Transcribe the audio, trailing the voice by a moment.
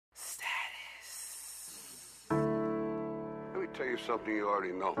tell you something you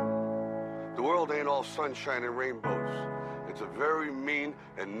already know. The world ain't all sunshine and rainbows. It's a very mean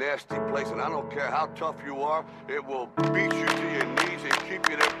and nasty place, and I don't care how tough you are, it will beat you to your knees and keep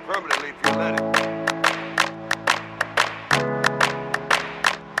you there permanently if you let it.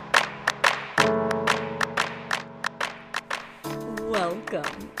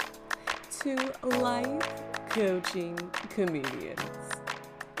 Welcome to Life Coaching Comedians.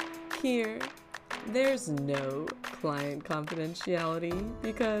 Here, there's no client confidentiality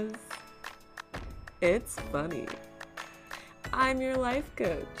because it's funny. I'm your life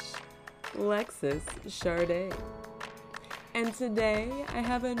coach, Lexus Charday. And today I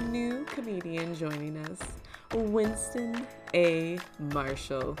have a new comedian joining us, Winston A.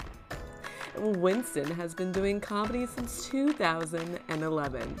 Marshall. Winston has been doing comedy since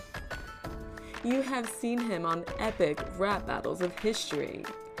 2011. You have seen him on epic rap battles of history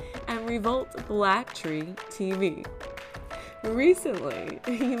and Revolt Blacktree TV. Recently,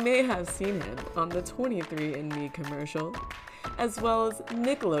 you may have seen him on the 23andMe commercial, as well as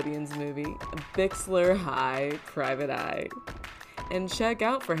Nickelodeon's movie Bixler High Private Eye. And check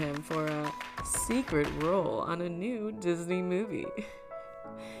out for him for a secret role on a new Disney movie.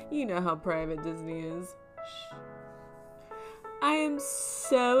 You know how private Disney is. Shh. I am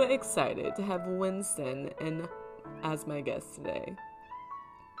so excited to have Winston as my guest today.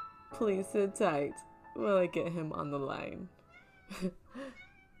 Please sit tight while I get him on the line.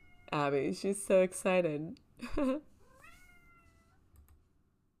 Abby, she's so excited.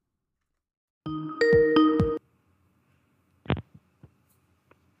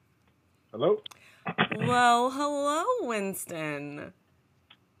 Hello? Well, hello, Winston.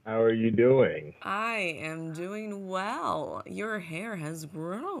 How are you doing? I am doing well. Your hair has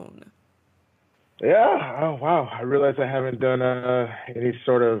grown. Yeah. Oh, wow. I realize I haven't done I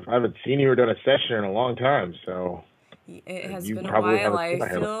haven't seen you or done a session in a long time, so. It has you been a probably while. haven't I seen my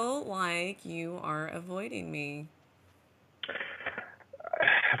hair. feel like you are avoiding me.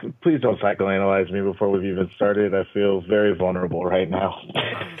 Please don't psychoanalyze me before we've even started. I feel very vulnerable right now.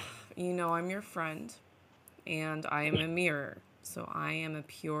 You know, I'm your friend, and I am a mirror, so I am a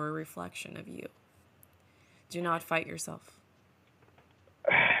pure reflection of you. Do not fight yourself.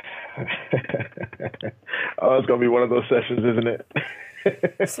 Oh, it's going to be one of those sessions, isn't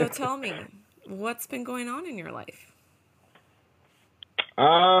it? So tell me, what's been going on in your life?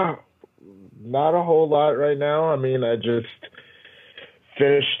 Not a whole lot right now. I mean, I just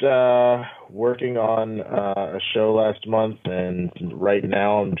finished working on a show last month, and right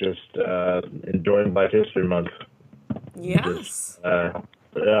now I'm just enjoying Black History Month. Yes.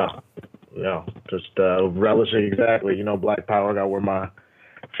 Just relishing exactly. You know, Black Power. Got to wear my.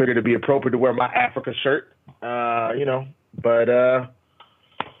 Figured it'd be appropriate to wear my Africa shirt. But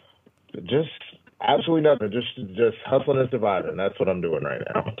just absolutely nothing. Just hustling and surviving. That's what I'm doing right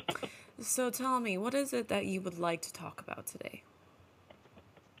now. So tell me, what is it that you would like to talk about today?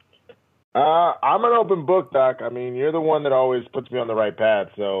 I'm an open book, Doc. I mean, you're the one that always puts me on the right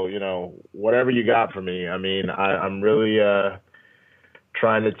path. So, whatever you got for me. I mean, I'm really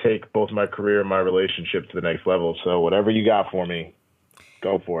trying to take both my career and my relationship to the next level. So whatever you got for me,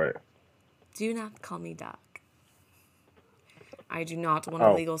 go for it. Do not call me Doc. I do not want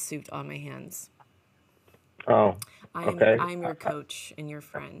a legal suit on my hands. Oh, okay. I'm your coach and your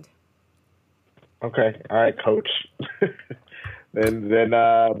friend. Okay. All right, coach.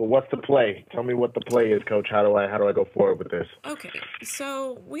 But what's the play? Tell me what the play is, coach. How do I go forward with this? Okay.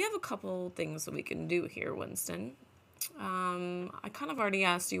 So we have a couple things that we can do here, Winston. I kind of already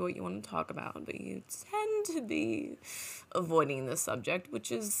asked you what you want to talk about, but you tend to be avoiding the subject,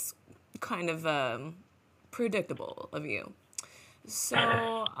 which is kind of predictable of you. So,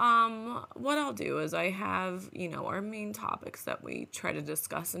 what I'll do is I have, our main topics that we try to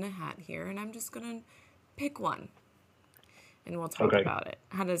discuss in a hat here, and I'm just going to pick one, and we'll talk about it.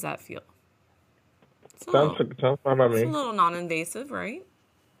 How does that feel? Sounds fine by me. It's a little non-invasive, right?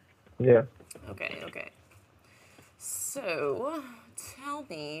 Yeah. Okay. So, tell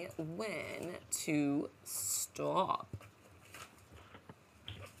me when to stop.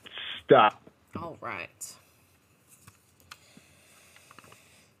 Stop. All right.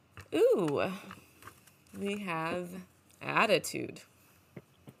 Ooh, we have attitude.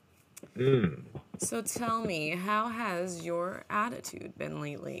 So tell me, how has your attitude been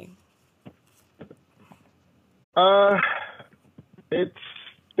lately? It's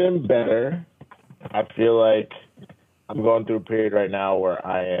been better. I feel like I'm going through a period right now where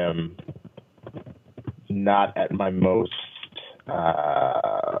I am not at my most,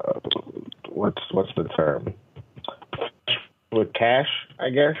 what's the term? With cash, I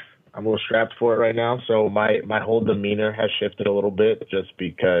guess. I'm a little strapped for it right now. So my whole demeanor has shifted a little bit just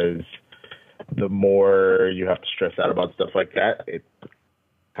because the more you have to stress out about stuff like that, it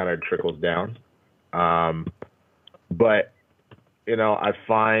kind of trickles down. But I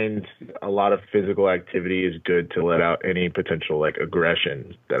find a lot of physical activity is good to let out any potential like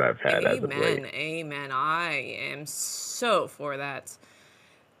aggression that I've had as of late. Amen. I am so for that.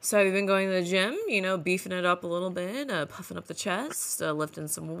 So have you been going to the gym, beefing it up a little bit, puffing up the chest, lifting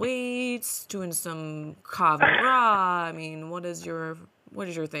some weights, doing some Krav Maga? I mean, what is your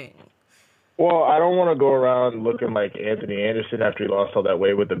thing? Well, I don't want to go around looking like Anthony Anderson after he lost all that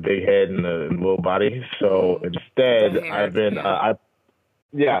weight with the big head and the little body. So instead, I've been, I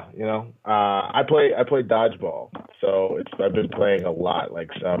play dodgeball. So I've been playing a lot, like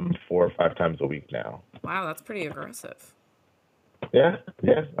some 4 or 5 times a week now. Wow, that's pretty aggressive. Yeah.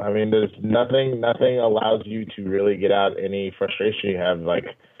 I mean, there's nothing allows you to really get out any frustration you have, like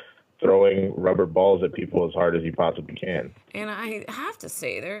throwing rubber balls at people as hard as you possibly can. And I have to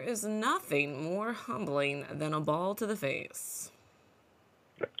say, there is nothing more humbling than a ball to the face.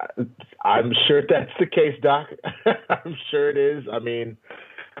 I'm sure that's the case, Doc. I'm sure it is. I mean,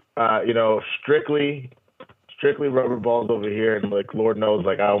 strictly rubber balls over here, and like Lord knows,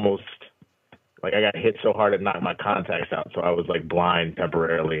 like I got hit so hard it knocked my contacts out, so I was like blind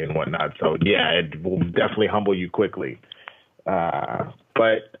temporarily and whatnot. So yeah, it will definitely humble you quickly. But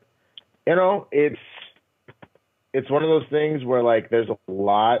it's one of those things where like there's a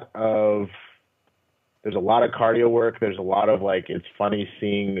lot of cardio work. There's a lot of like, it's funny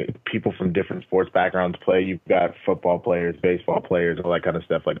seeing people from different sports backgrounds play. You've got football players, baseball players, all that kind of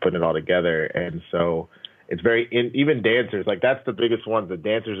stuff, like putting it all together. And so it's even dancers, like that's the biggest ones. The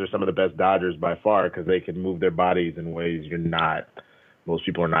dancers are some of the best dodgers by far because they can move their bodies in ways most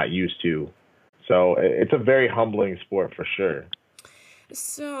people are not used to. So it's a very humbling sport for sure.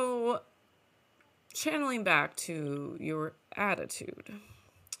 So channeling back to your attitude,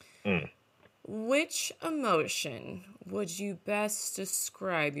 which emotion would you best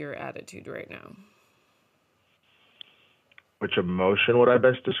describe your attitude right now? Which emotion would I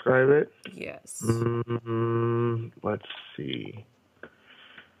best describe it? Yes. Let's see.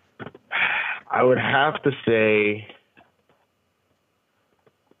 I would have to say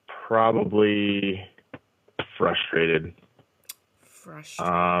probably frustrated.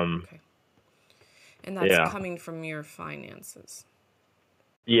 Okay. And that's coming from your finances.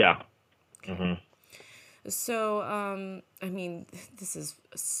 Yeah. Okay. Mm-hmm. So, I mean, this is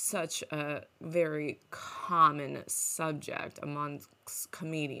such a very common subject amongst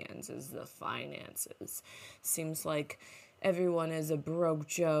comedians is the finances. Seems like everyone is a broke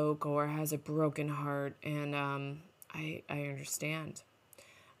joke or has a broken heart, and I understand.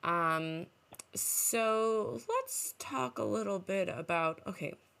 So let's talk a little bit about,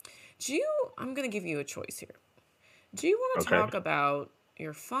 I'm going to give you a choice here. Do you want to talk about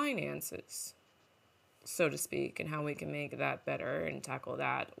your finances, so to speak, and how we can make that better and tackle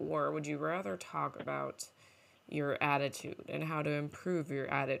that? Or would you rather talk about your attitude and how to improve your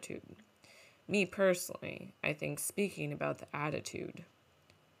attitude? Me personally, I think speaking about the attitude,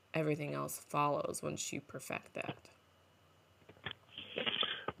 everything else follows once you perfect that.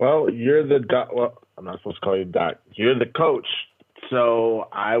 Well, you're the doc. Well, I'm not supposed to call you doc. You're the coach. So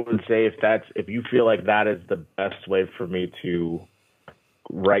I would say if you feel like that is the best way for me to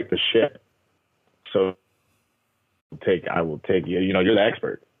right the ship, so I will take you. You're the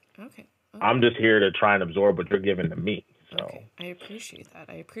expert. Okay. I'm just here to try and absorb what you're giving to me. So. Okay. I appreciate that.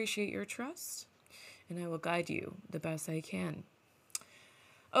 I appreciate your trust, and I will guide you the best I can.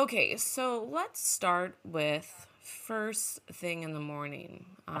 Okay, so let's start with first thing in the morning,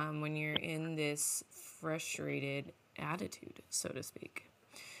 when you're in this frustrated attitude, so to speak.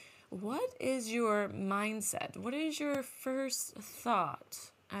 What is your mindset? What is your first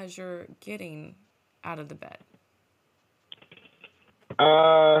thought as you're getting out of the bed?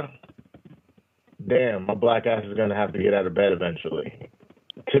 Damn, my black ass is gonna have to get out of bed eventually.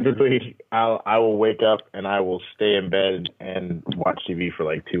 Typically, I will wake up and I will stay in bed and watch TV for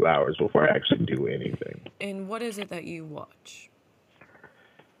like 2 hours before I actually do anything. And what is it that you watch?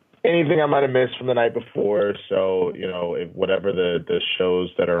 Anything I might have missed from the night before. So, whatever the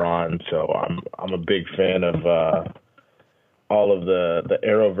shows that are on. So I'm a big fan of all of the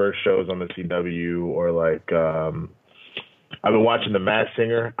Arrowverse shows on the CW, or like I've been watching The Masked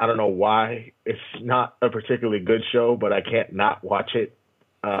Singer. I don't know why. It's not a particularly good show, but I can't not watch it.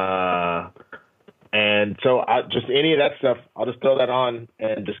 And so just any of that stuff, I'll just throw that on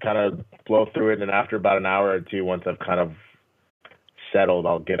and just kind of blow through it. And after about an hour or two, once I've kind of settled,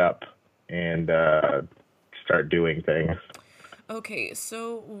 I'll get up and start doing things. Okay,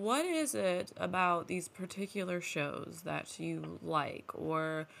 so what is it about these particular shows that you like,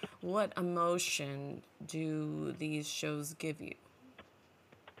 or what emotion do these shows give you?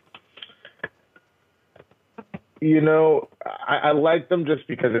 I like them just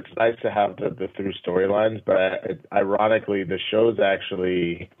because it's nice to have the through storylines, but ironically, the shows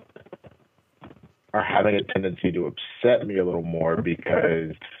actually are having a tendency to upset me a little more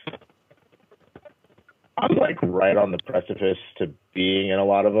because I'm like right on the precipice to being in a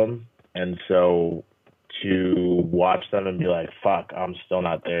lot of them. And so to watch them and be like, fuck, I'm still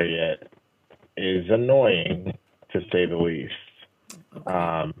not there yet is annoying to say the least.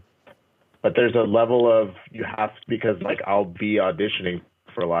 Okay. But there's a level of you have to, because like I'll be auditioning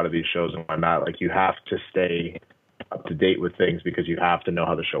for a lot of these shows and whatnot. Like you have to stay up to date with things because you have to know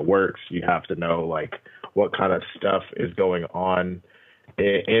how the show works. You have to know like what kind of stuff is going on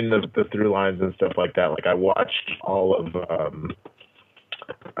in the through lines and stuff like that. Like I watched all of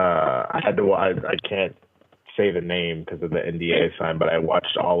I can't say the name because of the NDA sign, but I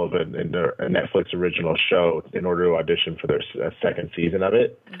watched all of it in a Netflix original show in order to audition for their second season of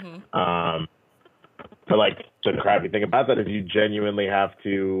it. But like the crappy thing about that is you genuinely have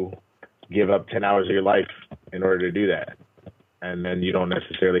to give up 10 hours of your life in order to do that. And then you don't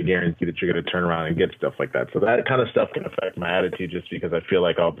necessarily guarantee that you're going to turn around and get stuff like that. So that kind of stuff can affect my attitude just because I feel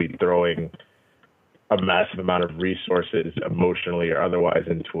like I'll be throwing a massive amount of resources emotionally or otherwise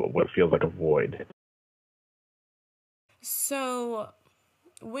into what feels like a void. So,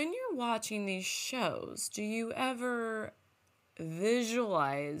 when you're watching these shows, do you ever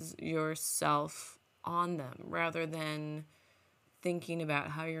visualize yourself on them rather than thinking about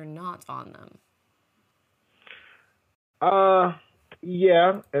how you're not on them?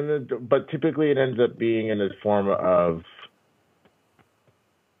 Yeah, but typically it ends up being in the form of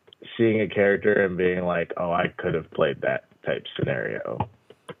seeing a character and being like, "Oh, I could have played that type scenario."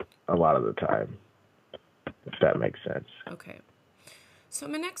 A lot of the time, if that makes sense. Okay. So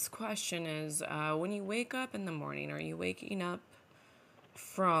my next question is, when you wake up in the morning, are you waking up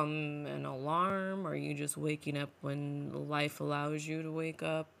from an alarm? Or are you just waking up when life allows you to wake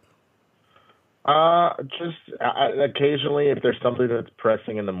up? Just occasionally, if there's something that's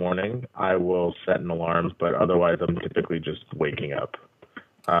pressing in the morning, I will set an alarm. But otherwise, I'm typically just waking up.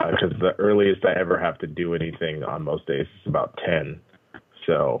 Because the earliest I ever have to do anything on most days is about 10.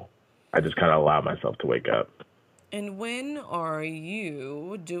 So I just kind of allow myself to wake up. And when are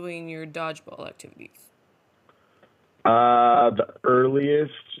you doing your dodgeball activities? The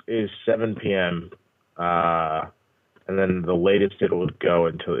earliest is 7 p.m. And then the latest it will go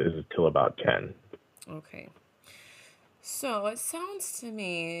until about 10. Okay. So it sounds to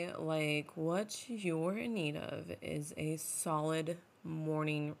me like what you're in need of is a solid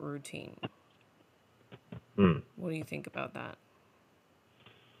morning routine. What do you think about that?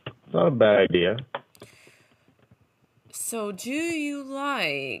 Not a bad idea. So, do you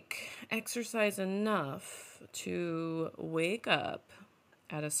like exercise enough to wake up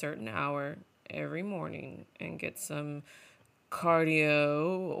at a certain hour every morning and get some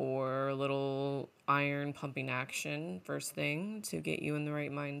cardio or a little iron pumping action first thing to get you in the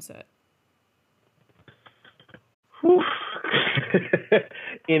right mindset?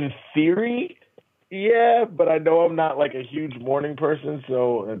 In theory, yeah, but I know I'm not like a huge morning person,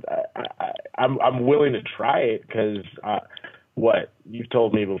 so I'm willing to try it because what you've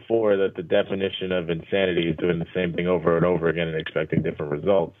told me before that the definition of insanity is doing the same thing over and over again and expecting different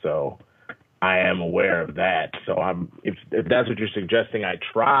results. So I am aware of that. So if that's what you're suggesting, I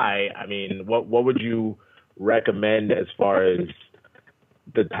try. I mean, what would you recommend as far as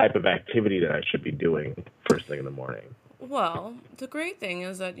the type of activity that I should be doing first thing in the morning? Well, the great thing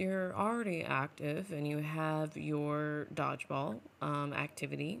is that you're already active and you have your dodgeball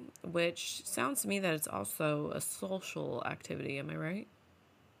activity, which sounds to me that it's also a social activity. Am I right?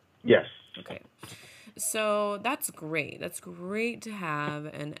 Yes. Okay. So that's great. That's great to have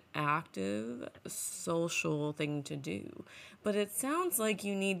an active social thing to do. But it sounds like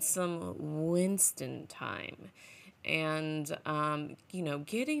you need some Winston time. And,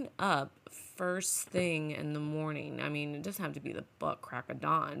 getting up first thing in the morning, I mean, it doesn't have to be the butt crack of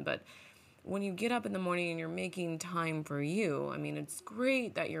dawn, but when you get up in the morning and you're making time for you, I mean, it's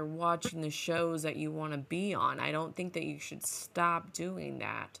great that you're watching the shows that you want to be on. I don't think that you should stop doing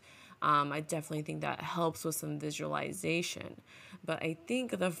that. I definitely think that helps with some visualization. But I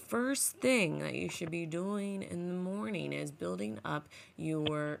think the first thing that you should be doing in the morning is building up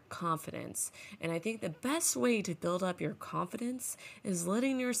your confidence. And I think the best way to build up your confidence is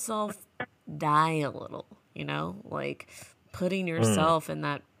letting yourself die a little, like putting yourself in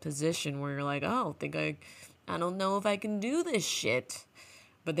that position where you're like, oh, I don't know if I can do this shit.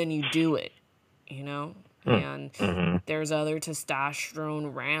 But then you do it, you know? And there's other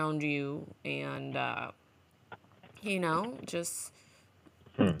testosterone around you, and, you know, just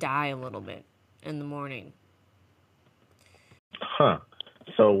die a little bit in the morning.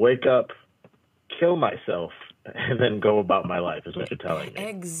 So wake up, kill myself, and then go about my life is what you're telling me.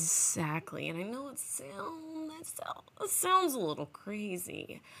 Exactly. And I know it sounds a little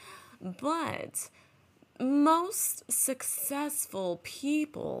crazy, but most successful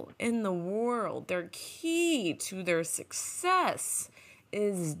people in the world, their key to their success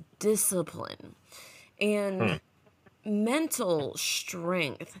is discipline and mental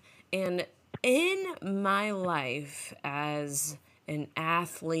strength. And in my life as an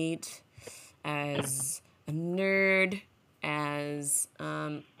athlete, as a nerd, as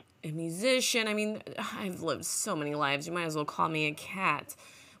a musician, I mean, I've lived so many lives. You might as well call me a cat,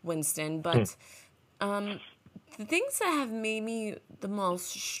 Winston. But the things that have made me the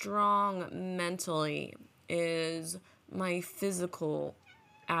most strong mentally is my physical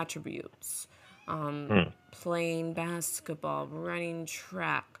attributes. Playing basketball, running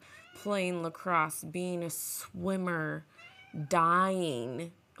track, playing lacrosse, being a swimmer,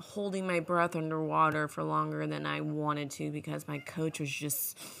 dying, holding my breath underwater for longer than I wanted to because my coach was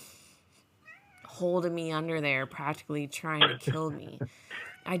just holding me under there, practically trying to kill me.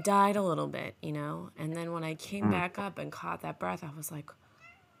 I died a little bit, you know, and then when I came back up and caught that breath, I was like,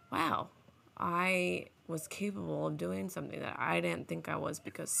 wow, I was capable of doing something that I didn't think I was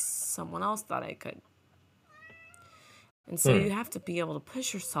because someone else thought I could. And so you have to be able to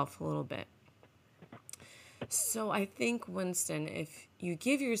push yourself a little bit. So I think, Winston, if you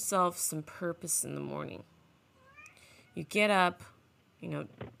give yourself some purpose in the morning, you get up, you know,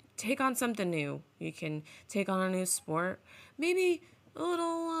 take on something new. You can take on a new sport, maybe a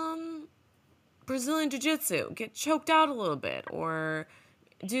little Brazilian Jiu-Jitsu, get choked out a little bit, or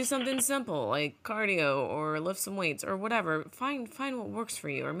do something simple like cardio or lift some weights or whatever. Find what works for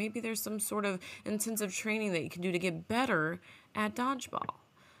you. Or maybe there's some sort of intensive training that you can do to get better at dodgeball.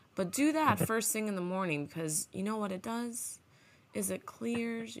 But do that first thing in the morning, because you know what it does? Is it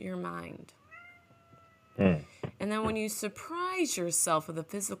clears your mind. And then when you surprise yourself with a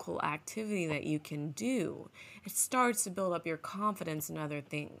physical activity that you can do, it starts to build up your confidence in other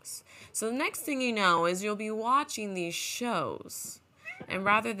things. So the next thing you know is you'll be watching these shows, and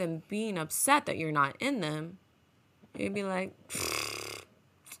rather than being upset that you're not in them, you'd be like,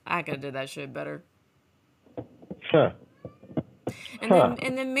 I could have did that shit better. And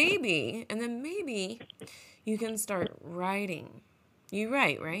then maybe you can start writing. You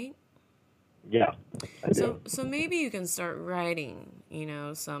write, right? Yeah. I do. So maybe you can start writing, you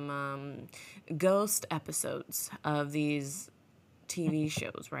know, some ghost episodes of these TV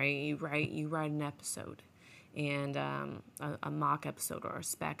shows, right? You write an episode, and a mock episode or a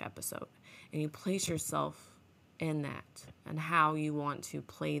spec episode, and you place yourself in that and how you want to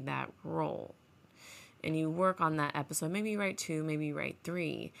play that role. And you work on that episode. Maybe you write 2, maybe you write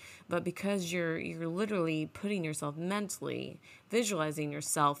 3. But because you're literally putting yourself mentally, visualizing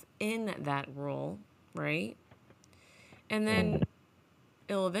yourself in that role, right? And then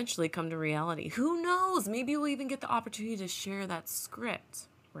it'll eventually come to reality. Who knows? Maybe you'll even get the opportunity to share that script,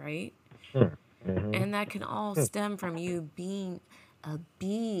 right? And that can all stem from you being a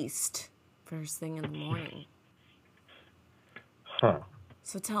beast first thing in the morning.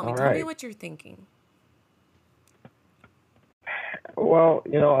 So tell me what you're thinking. Well,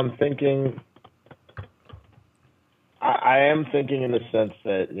 you know, I'm thinking, I am thinking in the sense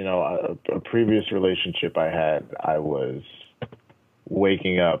that, you know, a previous relationship I had, I was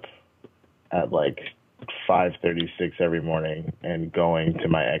waking up at like 5:36 every morning and going to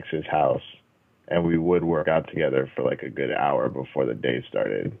my ex's house, and we would work out together for like a good hour before the day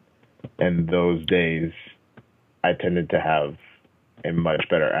started. And those days, I tended to have a much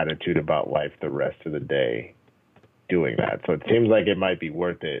better attitude about life the rest of the day doing that. So it seems like it might be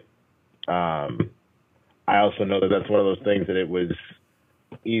worth it. I also know that that's one of those things that it was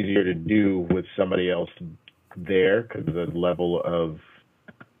easier to do with somebody else there, because the level of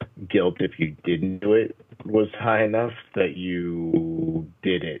guilt if you didn't do it was high enough that you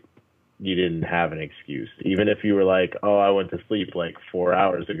did it. You didn't have an excuse. Even if you were like, oh, I went to sleep like 4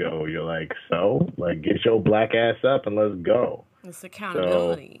 hours ago, you're like, so? Like, get your black ass up and let's go. It's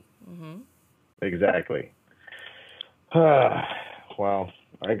accountability. So, exactly. Well,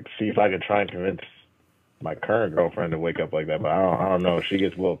 I could see if I could try and convince my current girlfriend to wake up like that, but I don't know. She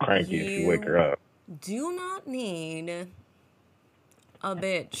gets a little cranky if you wake her up. Do not need a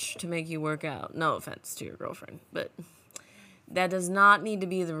bitch to make you work out. No offense to your girlfriend, but that does not need to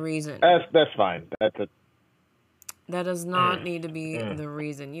be the reason. That's fine. That does not need to be the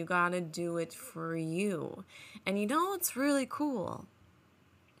reason. You gotta do it for you. And you know what's really cool,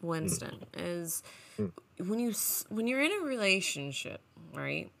 Winston, is when you're in a relationship,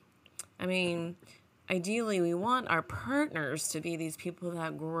 right? I mean, ideally, we want our partners to be these people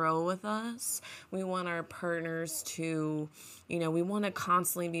that grow with us. We want our partners to, we want to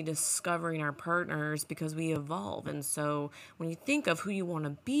constantly be discovering our partners because we evolve. And so when you think of who you want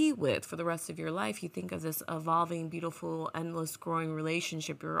to be with for the rest of your life, you think of this evolving, beautiful, endless growing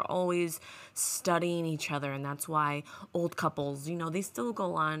relationship. You're always studying each other. And that's why old couples, they still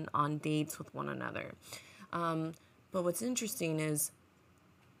go on dates with one another. But what's interesting is,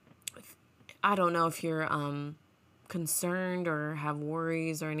 I don't know if you're concerned or have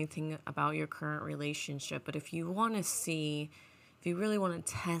worries or anything about your current relationship, but if you really want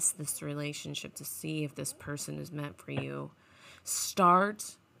to test this relationship to see if this person is meant for you,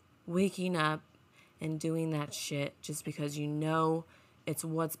 start waking up and doing that shit just because you know it's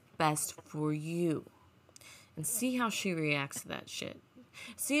what's best for you. And see how she reacts to that shit.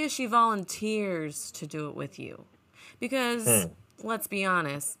 See if she volunteers to do it with you. Because, let's be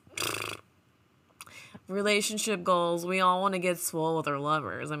honest, relationship goals, we all want to get swole with our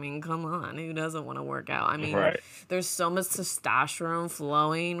lovers. I mean, come on, who doesn't want to work out? I mean, There's so much testosterone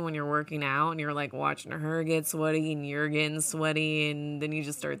flowing when you're working out and you're like watching her get sweaty and you're getting sweaty, and then you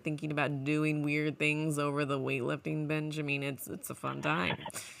just start thinking about doing weird things over the weightlifting bench. I mean, it's a fun time,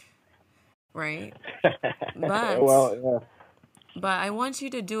 right? But But I want you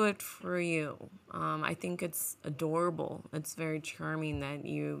to do it for you. I think it's adorable. It's very charming that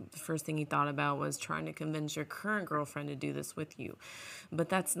the first thing you thought about was trying to convince your current girlfriend to do this with you. But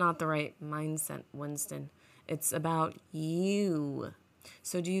that's not the right mindset, Winston. It's about you.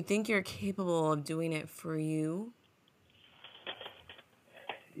 So do you think you're capable of doing it for you?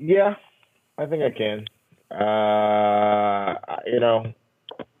 Yeah, I think I can.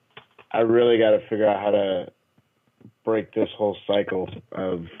 I really got to figure out how to break this whole cycle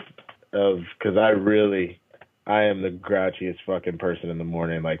of because I am the grouchiest fucking person in the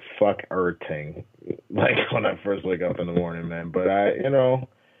morning. Like, fuck everything. Like, when I first wake up in the morning, man. But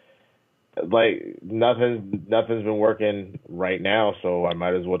like, nothing's been working right now, so I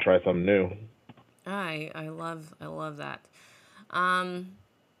might as well try something new. I love that.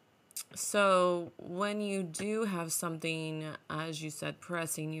 So when you do have something, as you said,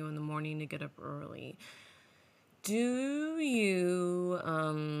 pressing you in the morning to get up early, do you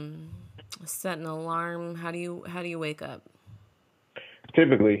set an alarm? How do you wake up?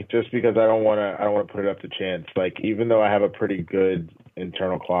 Typically, just because I don't want to put it up to chance. Like, even though I have a pretty good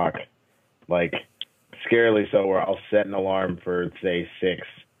internal clock, like, scarily so, where I'll set an alarm for, say, 6,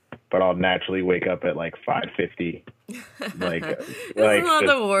 but I'll naturally wake up at like 5:50. Like, it's not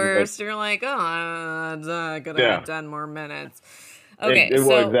the worst. You're like, oh, I'm gonna have 10 more minutes. Okay,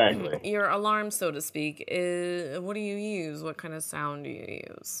 so exactly. Your alarm, so to speak, is, what do you use? What kind of sound do you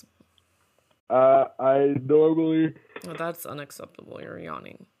use? I normally... Oh, that's unacceptable. You're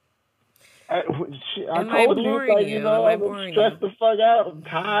yawning. I told you, like, I'm stressed the fuck out. I'm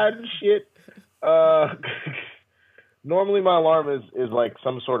tired and shit. Normally my alarm is like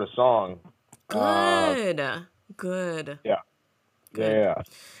some sort of song. Good. Yeah. Good. Yeah.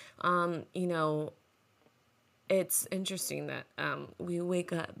 It's interesting that we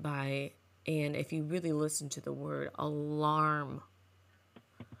wake up by, and if you really listen to the word alarm.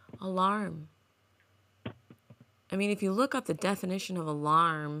 I mean, if you look up the definition of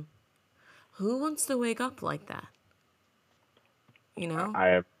alarm, who wants to wake up like that? I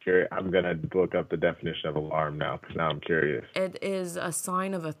am curious. I'm going to look up the definition of alarm now, because now I'm curious. It is a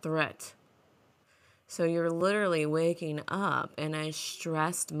sign of a threat. So you're literally waking up in a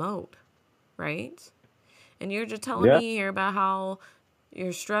stressed mode, right? And you're just telling me here about how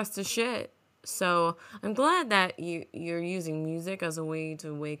you're stressed as shit. So I'm glad that you're using music as a way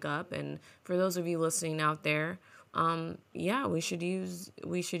to wake up. And for those of you listening out there, we should use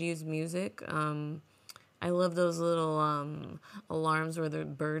music. I love those little alarms where the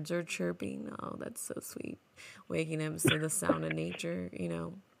birds are chirping. Oh, that's so sweet. Waking up to the sound of nature,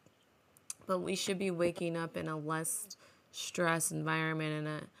 But we should be waking up in a less stressed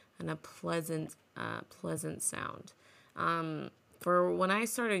environment and a pleasant sound. For when I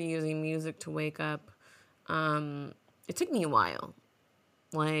started using music to wake up, it took me a while.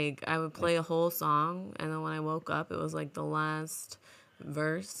 Like, I would play a whole song, and then when I woke up, it was like the last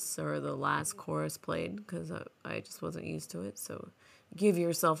verse or the last chorus played, because I just wasn't used to it. So give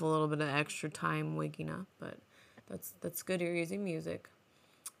yourself a little bit of extra time waking up, but that's good you're using music.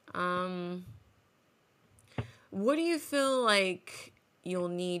 What do you feel like you'll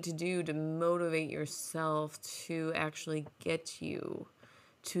need to do to motivate yourself to actually get you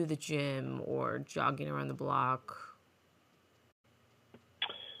to the gym or jogging around the block?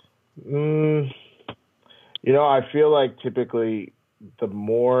 I feel like typically the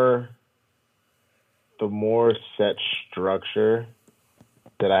more set structure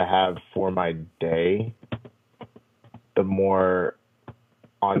that I have for my day, the more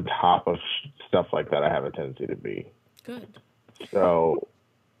on top of stuff like that I have a tendency to be. Good. So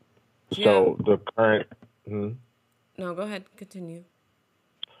Yeah. the current. No, go ahead. Continue.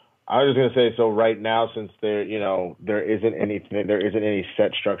 I was just gonna say, so right now, since there isn't any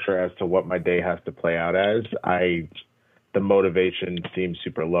set structure as to what my day has to play out as, the motivation seems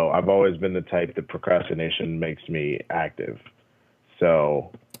super low. I've always been the type that procrastination makes me active.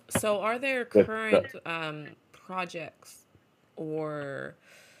 So are there current projects or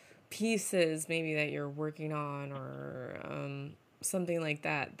pieces maybe that you're working on, or something like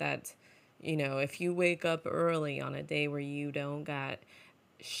that, if you wake up early on a day where you don't got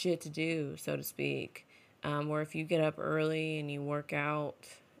shit to do, so to speak, or if you get up early and you work out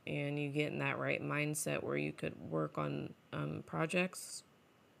and you get in that right mindset where you could work on projects?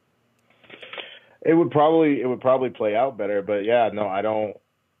 it would probably play out better, but yeah, no, I don't.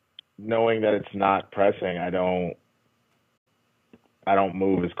 Knowing that it's not pressing, I don't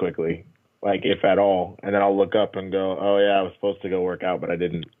move as quickly, like if at all. And then I'll look up and go, oh yeah, I was supposed to go work out, but I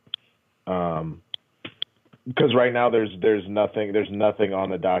didn't. Because right now there's nothing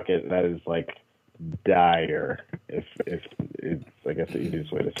on the docket that is like dire. If it's, I guess, the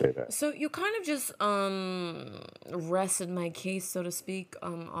easiest way to say that. So you kind of just rested my case, so to speak,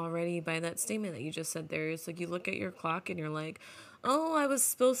 already by that statement that you just said there. It's like you look at your clock and you're like, oh, I was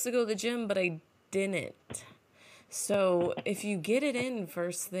supposed to go to the gym, but I didn't. So if you get it in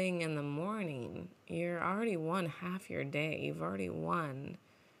first thing in the morning, you're already won half your day. You've already won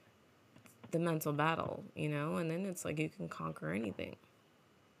the mental battle, and then it's like you can conquer anything.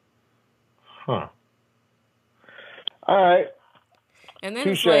 Huh. All right. And then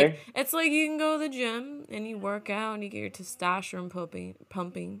Touché. it's like you can go to the gym and you work out and you get your testosterone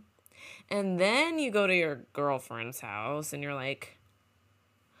pumping. And then you go to your girlfriend's house and you're like,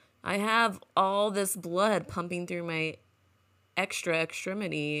 I have all this blood pumping through my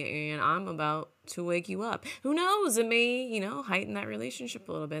extremity and I'm about to wake you up. Who knows? It may, heighten that relationship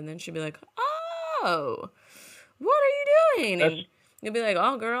a little bit. And then she'll be like, oh, what are you doing? And you'll be like,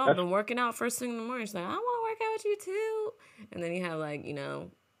 oh, girl, I've been working out first thing in the morning. She's like, I want to work out with you too. And then you have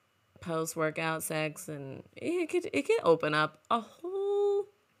post-workout sex, and it could open up a whole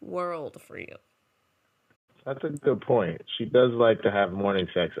world for you. That's a good point. She does like to have morning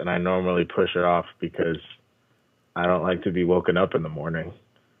sex, and I normally push her off because I don't like to be woken up in the morning.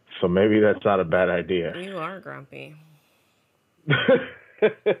 So maybe that's not a bad idea. You are grumpy.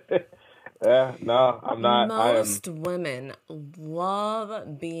 Yeah, no, I'm not. Most women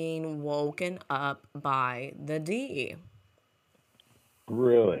love being woken up by the D.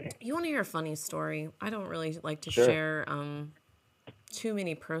 Really? You want to hear a funny story? I don't really like to Sure. share too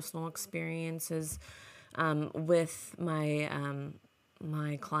many personal experiences with my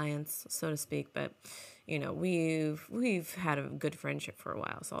my clients, so to speak. But we've had a good friendship for a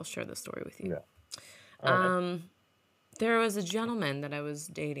while, so I'll share the story with you. Yeah. All right. There was a gentleman that I was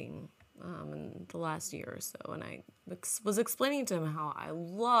dating in the last year or so, and I was explaining to him how I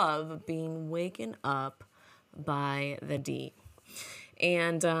love being waken up by the D.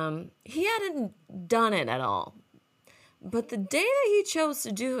 And he hadn't done it at all. But the day that he chose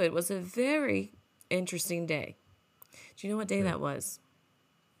to do it was a very interesting day. Do you know what day that was?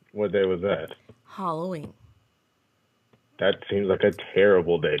 What day was that? Halloween. That seems like a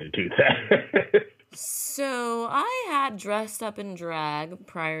terrible day to do that. So I had dressed up in drag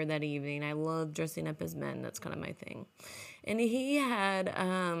prior that evening. I love dressing up as men. That's kind of my thing. And he had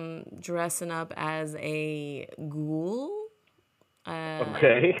dressing up as a ghoul.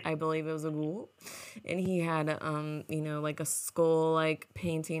 Okay. I believe it was a ghoul. And he had, like a skull,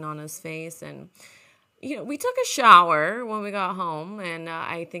 painting on his face. And, we took a shower when we got home. And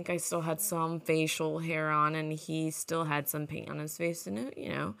I think I still had some facial hair on. And he still had some paint on his face. And,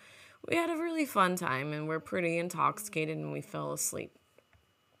 we had a really fun time. And we're pretty intoxicated. And we fell asleep.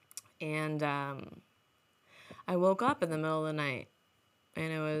 And I woke up in the middle of the night.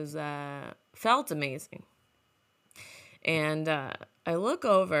 And it felt amazing. And I look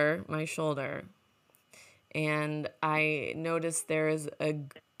over my shoulder, and I notice there is a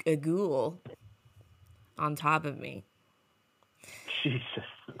ghoul on top of me. Jesus.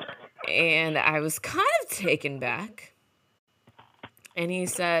 And I was kind of taken back. And he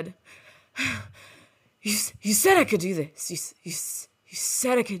said, "You said I could do this. You you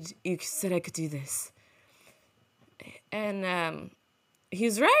said I could do this. And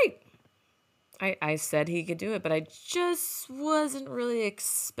he's right. I said he could do it, but I just wasn't really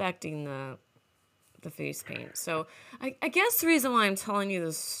expecting the face paint. So I guess the reason why I'm telling you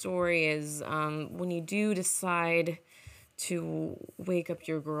this story is when you do decide to wake up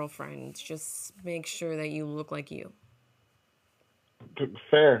your girlfriend, just make sure that you look like you.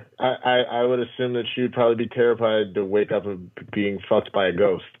 Fair. I would assume that she would probably be terrified to wake up and being fucked by a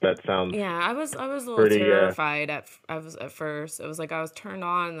ghost. That sounds I was a little pretty, terrified at first. It was like I was turned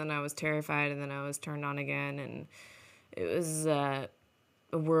on, and then I was terrified, and then I was turned on again, and it was a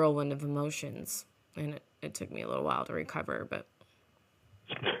whirlwind of emotions, and it took me a little while to recover, but.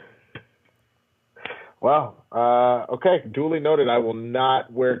 Wow. Okay. Duly noted. I will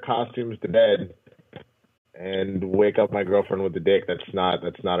not wear costumes to bed and wake up my girlfriend with a dick. That's not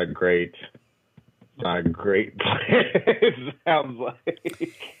a great plan. It sounds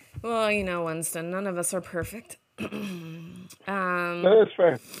like. Well, Winston, none of us are perfect. No, that's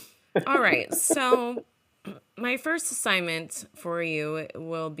fair. All right. So my first assignment for you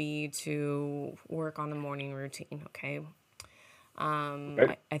will be to work on the morning routine. Okay.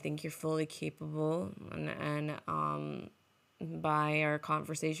 Okay. I think you're fully capable, and by our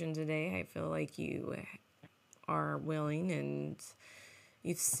conversation today, I feel like you are willing, and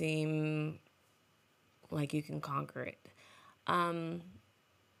you seem like you can conquer it.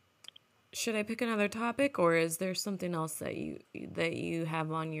 Should I pick another topic, or is there something else that you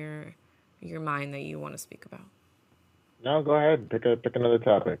have on your mind that you want to speak about? No, go ahead. Pick another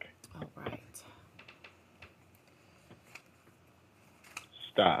topic. All right.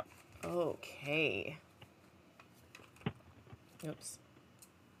 Stop. Okay. Oops.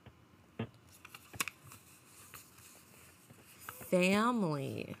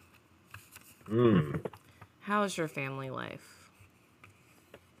 Family. How's your family life?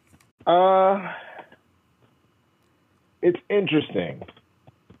 It's interesting.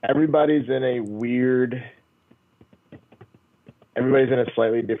 Everybody's in a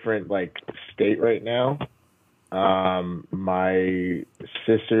slightly different state right now. My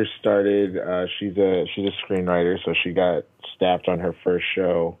sister started, she's a screenwriter, so she got staffed on her first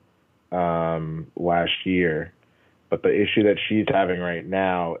show last year. But the issue that she's having right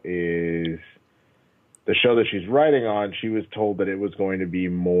now is the show that she's writing on, she was told that it was going to be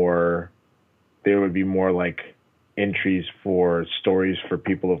there would be more entries for stories for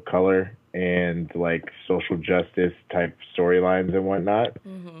people of color and social justice type storylines and whatnot.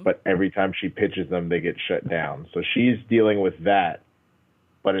 Mm-hmm. But every time she pitches them, they get shut down. So she's dealing with that,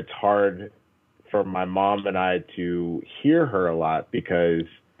 but it's hard for my mom and I to hear her a lot because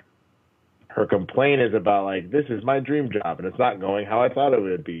her complaint is about this is my dream job and it's not going how I thought it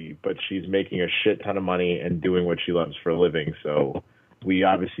would be, but she's making a shit ton of money and doing what she loves for a living. So we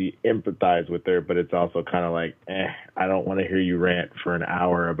obviously empathize with her, but it's also kind of I don't want to hear you rant for an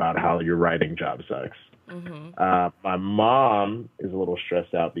hour about how your writing job sucks. Mm-hmm. My mom is a little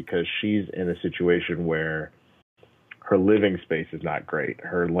stressed out because she's in a situation where her living space is not great.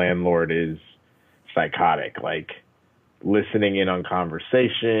 Her landlord is psychotic, listening in on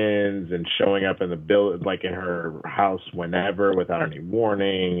conversations and showing up in the in her house whenever without any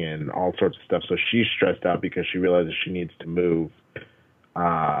warning and all sorts of stuff. So she's stressed out because she realizes she needs to move.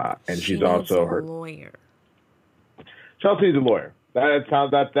 And she's also a lawyer. She also needs a lawyer.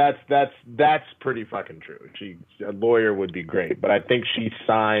 That's pretty fucking true. A lawyer would be great, but I think she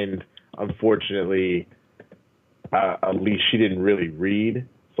signed, unfortunately, a lease she didn't really read.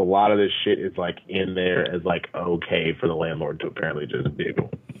 So a lot of this shit is in there as okay for the landlord to apparently just do.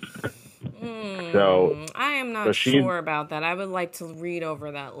 So I am not sure about that. I would like to read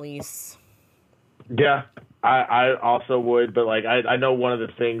over that lease. Yeah, I also would, but I know one of the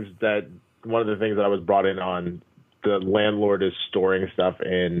things that I was brought in on, the landlord is storing stuff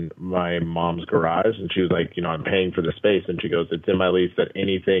in my mom's garage, and she was I'm paying for the space, and she goes, it's in my lease that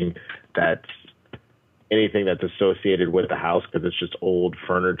anything that's associated with the house, because it's just old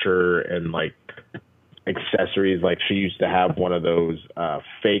furniture and accessories. She used to have one of those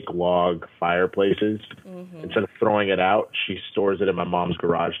fake log fireplaces. Mm-hmm. Instead of throwing it out, she stores it in my mom's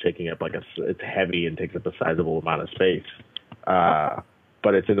garage, taking up it's heavy and takes up a sizable amount of space.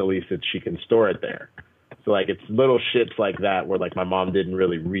 But it's in the lease that she can store it there. So it's little shits like that where my mom didn't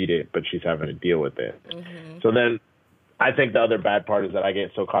really read it, but she's having to deal with it. Mm-hmm. So then I think the other bad part is that I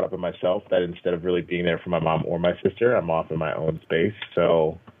get so caught up in myself that instead of really being there for my mom or my sister, I'm off in my own space.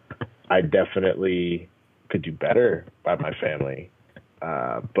 So I definitely could do better by my family.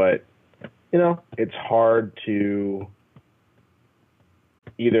 But, it's hard to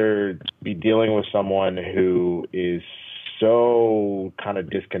either be dealing with someone who is so kind of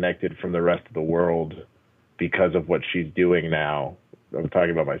disconnected from the rest of the world because of what she's doing now. I'm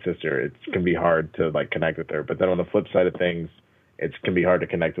talking about my sister. It can be hard to like connect with her. But then on the flip side of things, it can be hard to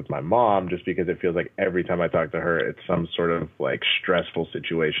connect with my mom just because it feels like every time I talk to her, it's some sort of like stressful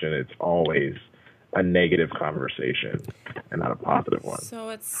situation. It's always a negative conversation and not a positive one. So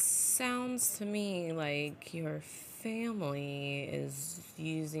it sounds to me like your family is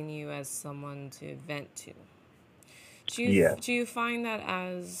using you as someone to vent to. Do you find that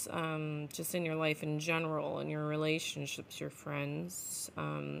as just in your life in general, in your relationships, your friends,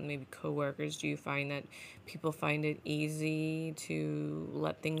 maybe coworkers, do you find that people find it easy to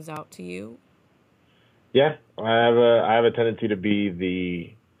let things out to you? Yeah, I have a tendency to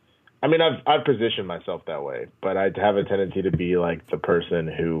be I mean, I've positioned myself that way, but I have a tendency to be like the person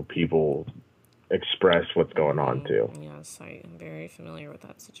who people express what's going on to. Yes, I am very familiar with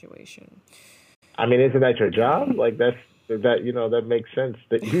that situation. I mean, isn't that your job? Like that makes sense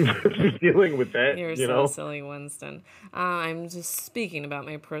that you're dealing with that. You're so silly, Winston. I'm just speaking about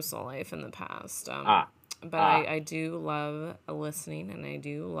my personal life in the past. But I do love listening, and I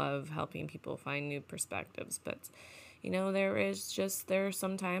do love helping people find new perspectives. But, there are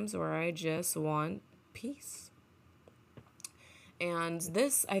some times where I just want peace. And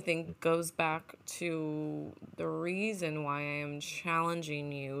this, I think, goes back to the reason why I am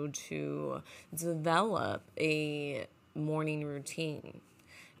challenging you to develop a morning routine.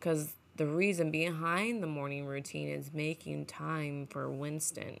 Because the reason behind the morning routine is making time for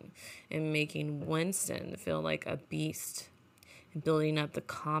Winston and making Winston feel like a beast and building up the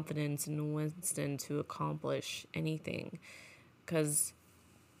confidence in Winston to accomplish anything. Because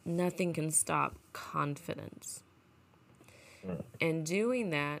nothing can stop confidence. And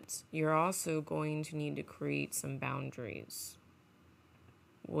doing that, you're also going to need to create some boundaries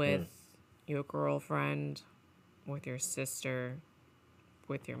with your girlfriend, with your sister,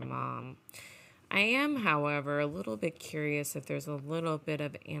 with your mom. I am, however, a little bit curious if there's a little bit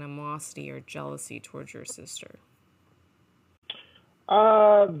of animosity or jealousy towards your sister.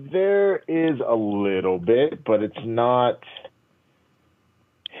 There is a little bit, but it's not.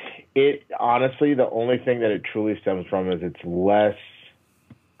 It honestly, the only thing that it truly stems from is it's less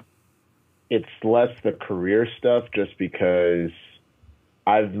the career stuff, just because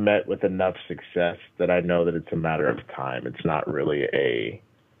I've met with enough success that I know that it's a matter of time. It's not really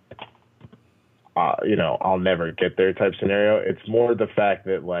I'll never get there type scenario. It's more the fact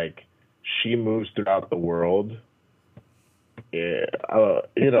that like she moves throughout the world,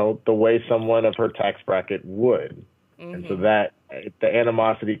 the way someone of her tax bracket would. And so that the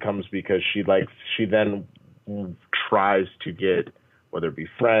animosity comes because she then tries to get, whether it be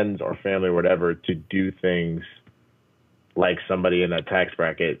friends or family or whatever, to do things like somebody in that tax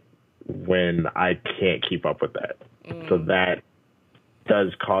bracket when I can't keep up with that. So that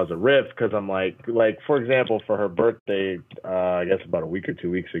does cause a rift because I'm like, for example, for her birthday, I guess about a week or 2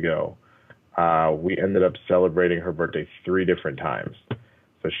 weeks ago, we ended up celebrating her birthday 3 different times.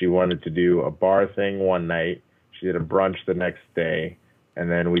 So she wanted to do a bar thing one night. She did a brunch the next day, and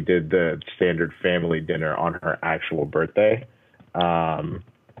then we did the standard family dinner on her actual birthday. And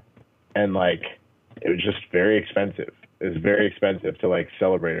like, it was just very expensive. It was very expensive to like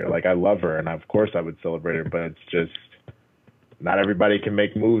celebrate her. Like, I love her, and of course I would celebrate her, but it's just not everybody can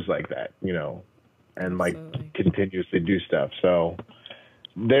make moves like that, and like continuously do stuff. So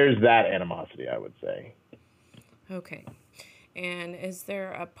there's that animosity, I would say. Okay. And is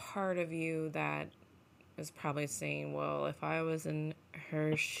there a part of you that is probably saying, well, if I was in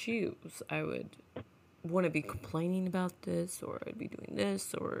her shoes, I wouldn't be complaining about this, or I'd be doing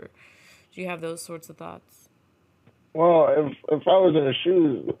this, or do you have those sorts of thoughts? Well, if I was in her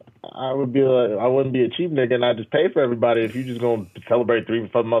shoes, I would be like, I wouldn't be a cheap nigga and I'd just pay for everybody. If you just gonna celebrate 3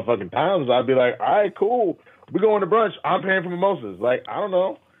 motherfucking times, I'd be like, all right, cool. We're going to brunch. I'm paying for mimosas. Like, I don't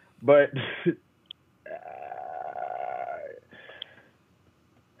know. But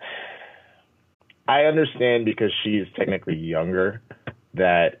I understand, because she's technically younger,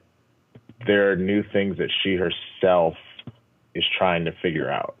 that there are new things that she herself is trying to figure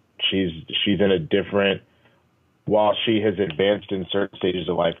out. She's in a different, while she has advanced in certain stages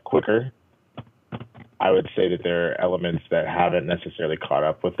of life quicker, I would say that there are elements that haven't necessarily caught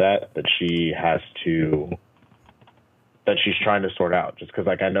up with that she's trying to sort out. Just because,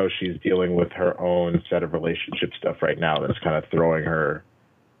 like, I know she's dealing with her own set of relationship stuff right now that's kind of throwing her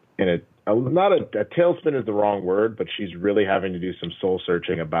in a tailspin is the wrong word, but she's really having to do some soul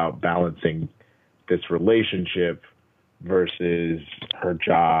searching about balancing this relationship versus her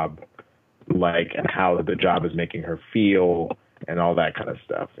job, like, and how the job is making her feel and all that kind of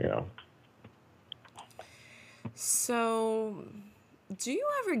stuff, So, do you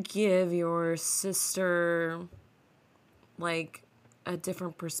ever give your sister like a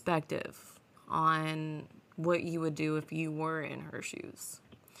different perspective on what you would do if you were in her shoes?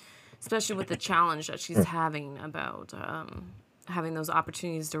 Especially with the challenge that she's having about having those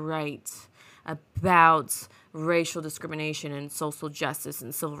opportunities to write about racial discrimination and social justice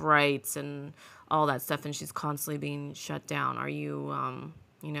and civil rights and all that stuff, and she's constantly being shut down. Are you,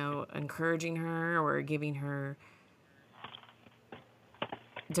 encouraging her or giving her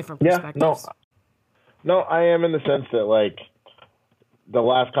different Yeah, perspectives? no, I am in the sense that like the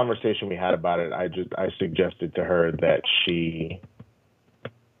last conversation we had about it, I suggested to her that she,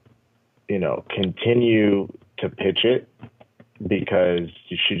 continue to pitch it because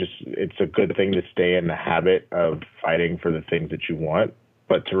it's a good thing to stay in the habit of fighting for the things that you want,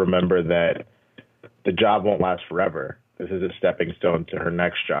 but to remember that the job won't last forever. This is a stepping stone to her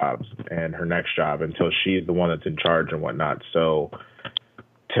next job and her next job until she's the one that's in charge and whatnot. So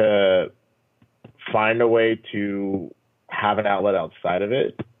to find a way to have an outlet outside of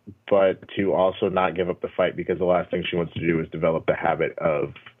it, but to also not give up the fight, because the last thing she wants to do is develop the habit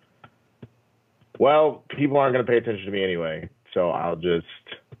of, well, people aren't going to pay attention to me anyway, so I'll just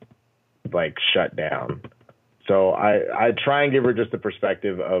like shut down. So I try and give her just the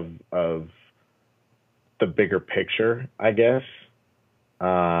perspective of the bigger picture, I guess.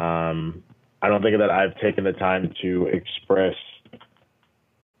 I don't think that I've taken the time to express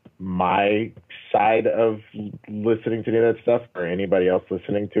my side of listening to any of that stuff or anybody else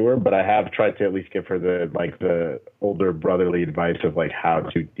listening to her, but I have tried to at least give her the older brotherly advice of like how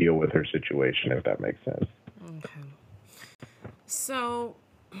to deal with her situation, if that makes sense. Okay. So,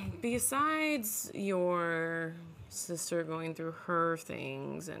 besides your sister going through her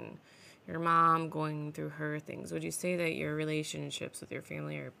things and your mom going through her things, would you say that your relationships with your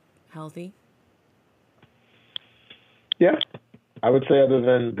family are healthy? Yeah. I would say other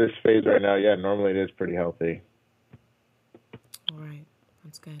than this phase right now, yeah, normally it is pretty healthy. All right.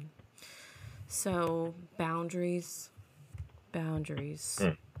 That's good. So, boundaries.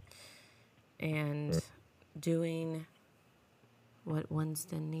 And doing what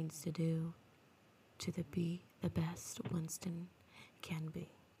Winston needs to do to be the best Winston can be.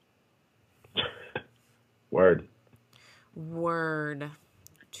 Word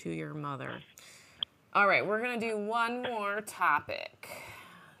to your mother. All right, we're going to do one more topic.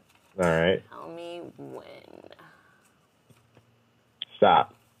 All right. Tell me when.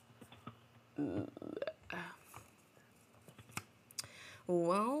 Stop.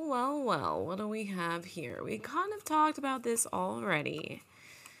 Well, what do we have here? We kind of talked about this already.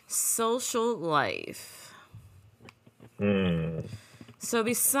 Social life. So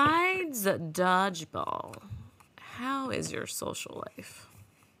besides dodgeball, how is your social life?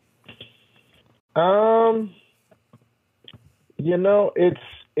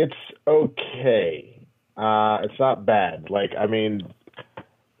 It's okay. It's not bad. Like, I mean,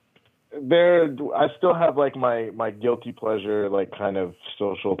 I still have like my guilty pleasure, like kind of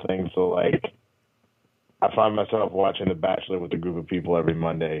social thing. So like, I find myself watching The Bachelor with a group of people every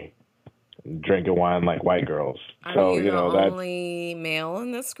Monday, drinking wine like white girls. Are you the only male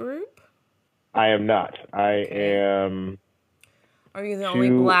in this group? I am not. I am. Are you the only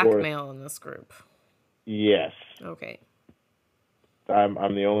black male in this group? Yes. Okay.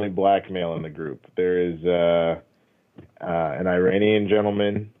 I'm the only black male in the group. There is an Iranian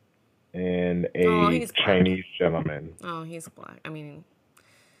gentleman and a Chinese gentleman. Oh, he's black. I mean,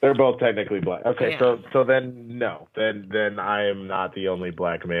 they're both technically black. Okay, yeah. so then no, then I am not the only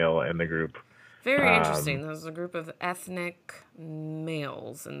black male in the group. Very interesting. There's a group of ethnic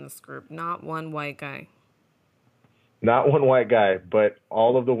males in this group, not one white guy. Not one white guy, but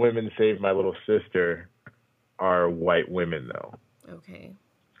all of the women save my little sister are white women, though. Okay.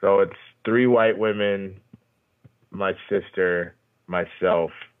 So it's 3 white women, my sister, myself,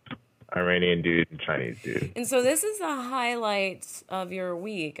 Iranian dude, and Chinese dude. And so this is the highlight of your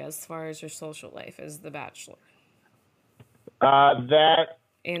week as far as your social life is The Bachelor. That.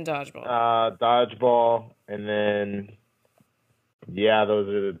 And dodgeball. Dodgeball, and then, yeah, those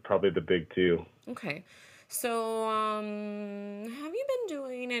are probably the big 2. Okay. So, have you been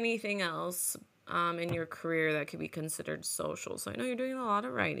doing anything else in your career that could be considered social? So I know you're doing a lot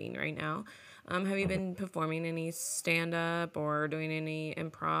of writing right now. Have you been performing any stand-up or doing any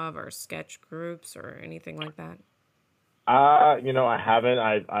improv or sketch groups or anything like that? I haven't.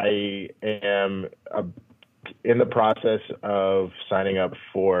 I am in the process of signing up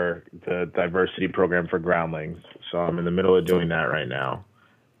for the diversity program for Groundlings. So I'm in the middle of doing that right now.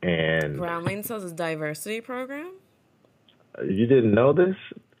 And Groundlings has a diversity program? You didn't know this?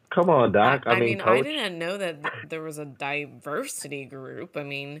 Come on, Doc. I I mean, mean, I Coach. didn't know that there was a diversity group. I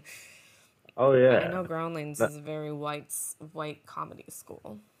mean, Oh I yeah. know Groundlings is a very white comedy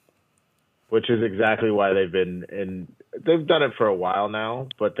school. Which is exactly why they've been in. They've done it for a while now,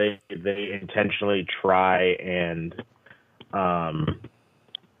 but they intentionally try and um,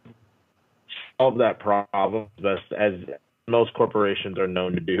 solve that problem best as most corporations are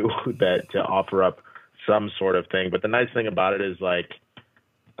known to do. That to offer up some sort of thing. But the nice thing about it is like.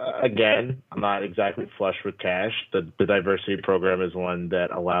 Again, I'm not exactly flush with cash. The diversity program is one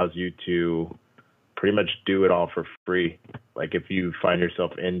that allows you to pretty much do it all for free. Like if you find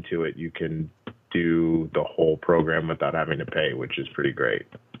yourself into it, you can do the whole program without having to pay, which is pretty great.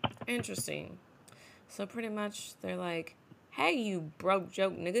 Interesting. So pretty much they're like, hey, you broke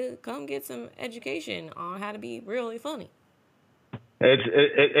joke nigga, come get some education on how to be really funny.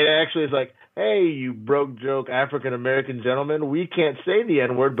 It actually is like, hey, you broke joke African American gentleman, we can't say the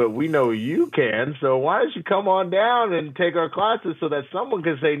N word, but we know you can. So why don't you come on down and take our classes so that someone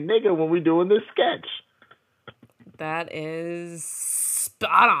can say nigga when we doing this sketch? That is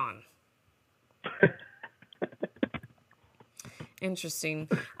spot on. Interesting.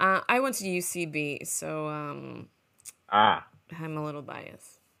 I went to UCB, so I'm a little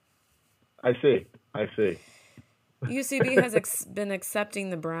biased. I see. UCB has been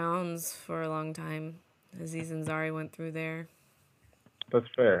accepting the Browns for a long time. Aziz Ansari went through there. That's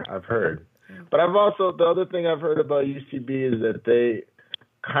fair. I've heard. Yeah. But I've also, the other thing I've heard about UCB is that they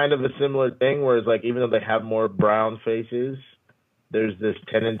kind of a similar thing where it's like, even though they have more brown faces, there's this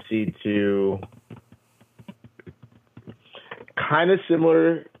tendency to kind of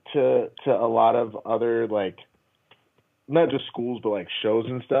similar to a lot of other, like, not just schools, but like shows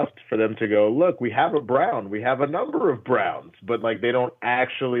and stuff, for them to go, look, we have a brown, we have a number of browns, but like they don't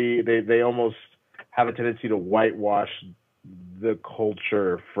actually, they almost have a tendency to whitewash the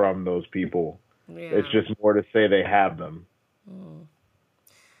culture from those people. Yeah. It's just more to say they have them.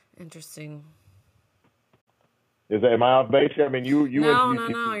 Interesting. Am I off base? I mean, you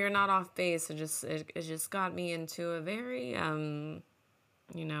No, you're not off base. It just got me into a very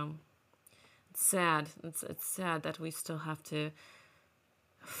sad. It's sad that we still have to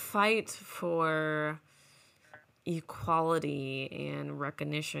fight for equality and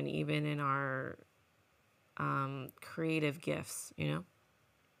recognition, even in our creative gifts.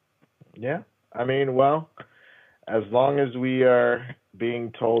 Yeah, I mean, well, as long as we are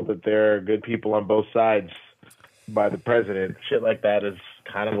being told that there are good people on both sides by the president, shit like that is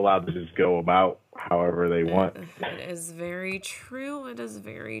kind of allowed to just go about however they want. It is very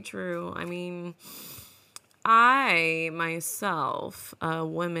true. I mean, I myself, a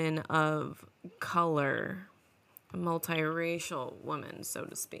woman of color, a multiracial woman, so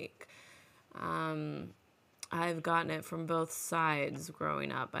to speak, I've gotten it from both sides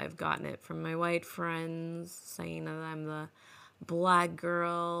growing up. I've gotten it from my white friends saying that I'm the black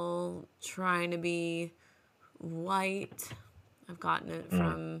girl trying to be white. I've gotten it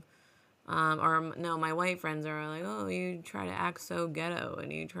from, my white friends are like, oh, you try to act so ghetto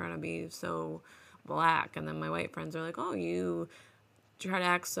and you try to be so black. And then my white friends are like, oh, you try to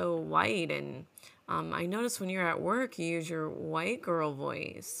act so white. And I notice when you're at work, you use your white girl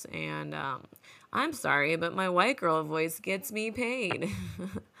voice. And I'm sorry, but my white girl voice gets me paid.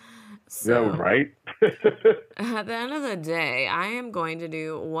 So, yeah, right. At the end of the day, I am going to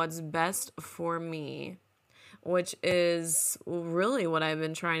do what's best for me, which is really what I've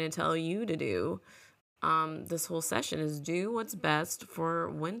been trying to tell you to do this whole session, is do what's best for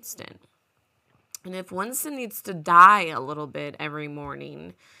Winston. And if Winston needs to die a little bit every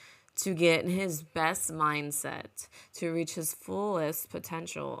morning to get his best mindset, to reach his fullest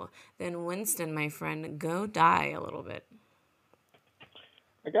potential, then Winston, my friend, go die a little bit.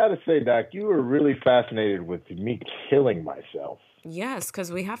 I gotta say, Doc, you were really fascinated with me killing myself. Yes,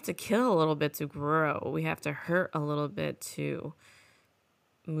 because we have to kill a little bit to grow. We have to hurt a little bit to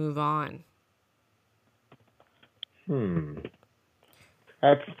move on.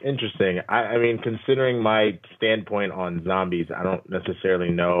 That's interesting. I mean, considering my standpoint on zombies, I don't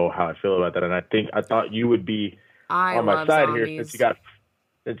necessarily know how I feel about that. And I thought you would be on my side zombies here,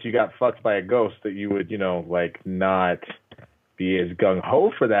 since you got fucked by a ghost, that you would, like, not be as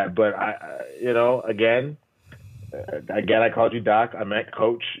gung-ho for that. But again, I called you Doc. I meant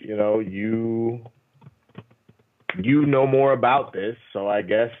Coach. You know more about this, so I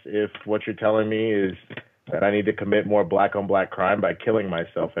guess if what you're telling me is that I need to commit more black-on-black crime by killing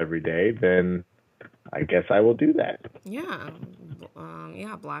myself every day, then I guess I will do that. Yeah,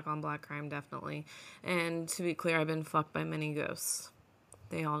 black-on-black crime, definitely. And to be clear, I've been fucked by many ghosts.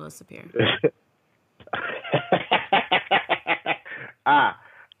 They all disappear.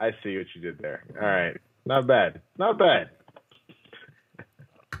 I see what you did there. All right. Not bad. Not bad.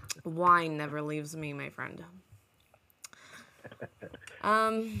 Wine never leaves me, my friend.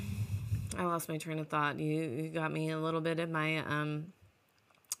 I lost my train of thought. You got me a little bit in my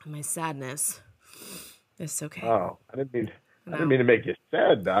sadness. It's okay. Oh, I didn't mean to make you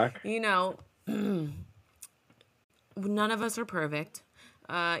sad, Doc. You know, none of us are perfect.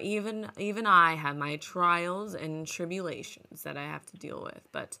 Even I have my trials and tribulations that I have to deal with,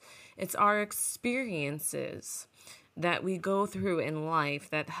 but it's our experiences that we go through in life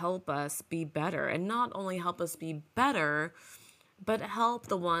that help us be better, and not only help us be better, but help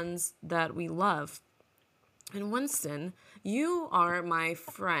the ones that we love. And Winston, you are my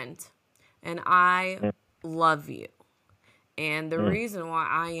friend, and I love you. And the reason why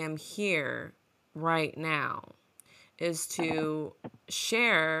I am here right now is to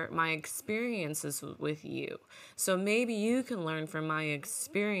share my experiences with you. So maybe you can learn from my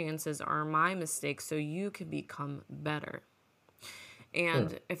experiences or my mistakes so you can become better.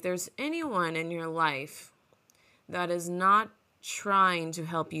 And if there's anyone in your life that is not trying to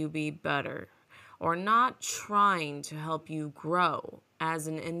help you be better or not trying to help you grow as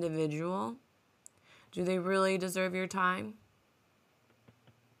an individual, do they really deserve your time?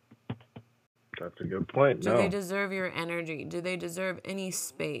 That's a good point. Do they deserve your energy? Do they deserve any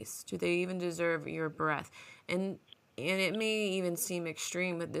space? Do they even deserve your breath? And it may even seem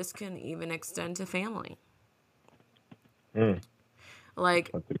extreme, but this can even extend to family.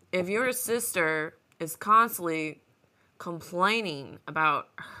 Like, if your sister is constantly complaining about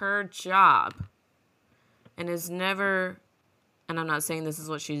her job and is never, and I'm not saying this is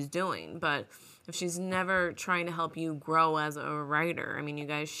what she's doing, but if she's never trying to help you grow as a writer, I mean, you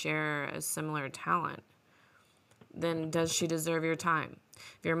guys share a similar talent, then does she deserve your time?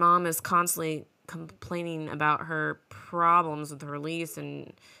 If your mom is constantly complaining about her problems with her lease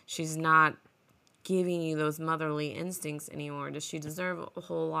and she's not giving you those motherly instincts anymore, does she deserve a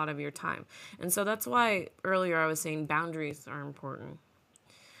whole lot of your time? And so that's why earlier I was saying boundaries are important.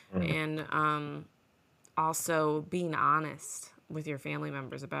 And also being honest with your family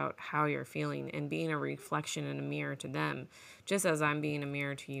members about how you're feeling and being a reflection and a mirror to them, just as I'm being a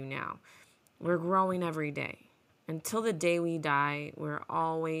mirror to you now. We're growing every day. Until the day we die, we're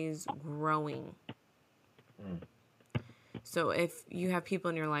always growing. So if you have people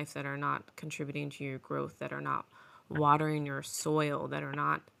in your life that are not contributing to your growth, that are not watering your soil, that are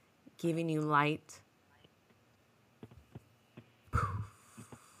not giving you light,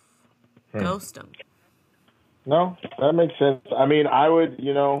 ghost them. No, that makes sense. I mean, I would,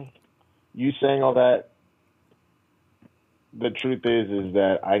 you saying all that, the truth is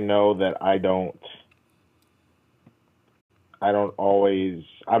that I know that I don't always,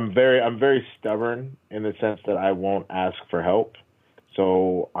 I'm very stubborn in the sense that I won't ask for help.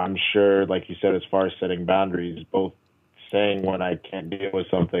 So I'm sure, like you said, as far as setting boundaries, both saying when I can't deal with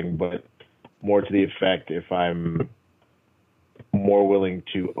something, but more to the effect if I'm more willing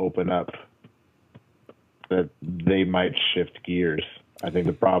to open up, that they might shift gears. I think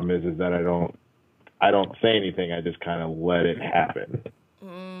the problem is that I don't say anything. I just kind of let it happen.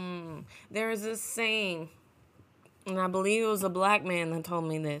 There is this saying, and I believe it was a black man that told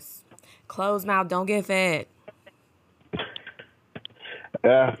me this: closed mouth don't get fed.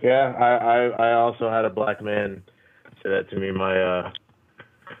 Yeah. I also had a black man say that to me. My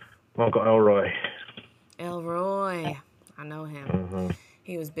Uncle Elroy. Elroy, I know him. Mm-hmm.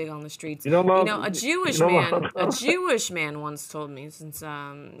 He was big on the streets. A Jewish man once told me, since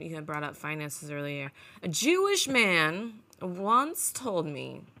you had brought up finances earlier, a Jewish man once told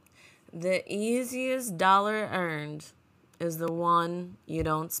me the easiest dollar earned is the one you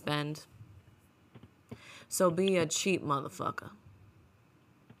don't spend. So be a cheap motherfucker.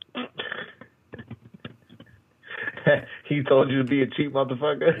 He told you to be a cheap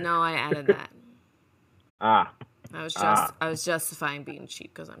motherfucker? No, I added that. I was justifying being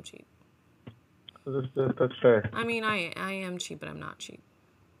cheap because I'm cheap. That's fair. I mean, I am cheap, but I'm not cheap.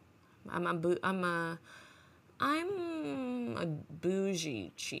 I'm a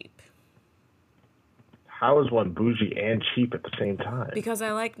bougie cheap. How is one bougie and cheap at the same time? Because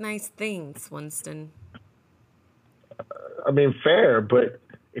I like nice things, Winston. I mean, fair, but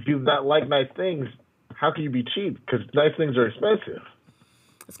if you not like nice things, how can you be cheap? Because nice things are expensive.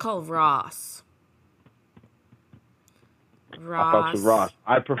 It's called Ross. I thought it was Ross.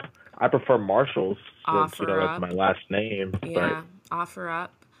 I prefer Marshalls since that's my last name. Yeah, Offer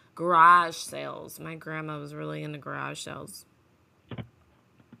Up. Garage sales. My grandma was really into garage sales.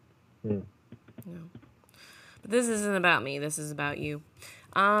 No. But this isn't about me. This is about you.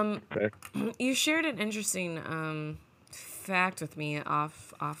 Okay. You shared an interesting fact with me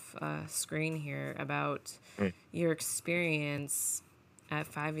off screen here about your experience at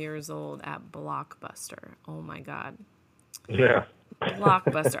 5 years old at Blockbuster. Oh my God. Yeah.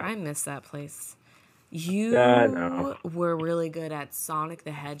 Blockbuster. I miss that place. You No. were really good at Sonic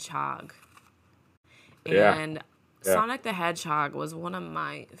the Hedgehog. Yeah. And Yeah. Sonic the Hedgehog was one of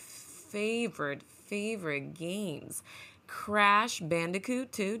my favorite games. Crash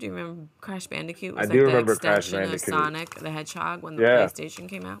Bandicoot too. Do you remember Crash Bandicoot? It was I do the remember Crash extension of Bandicoot. Sonic the Hedgehog when the Yeah. PlayStation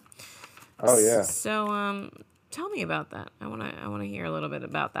came out. Oh yeah. So tell me about that. I wanna hear a little bit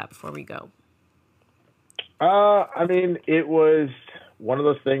about that before we go. I mean, it was one of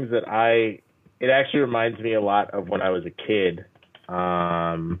those things that it actually reminds me a lot of when I was a kid.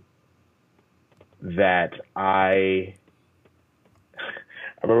 That I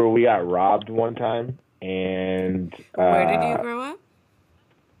remember we got robbed one time, and Where did you grow up?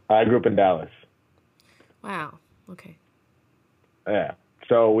 I grew up in Dallas. Wow. Okay. Yeah.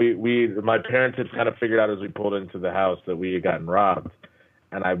 So my parents had kind of figured out as we pulled into the house that we had gotten robbed,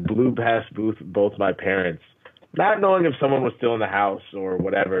 and I blew past both my parents, not knowing if someone was still in the house or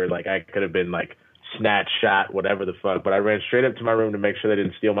whatever. Like I could have been like snatched, shot, whatever the fuck. But I ran straight up to my room to make sure they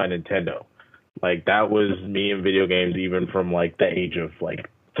didn't steal my Nintendo. Like that was me in video games, even from like the age of like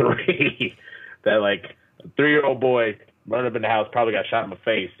 3. That like a 3-year-old boy running up in the house probably got shot in the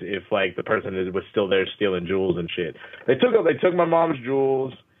face if like the person was still there stealing jewels and shit. They took my mom's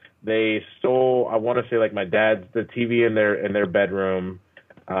jewels. They stole, I want to say like my dad's, the TV in their bedroom,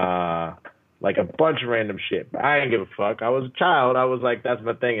 like a bunch of random shit. But I didn't give a fuck. I was a child. I was like, that's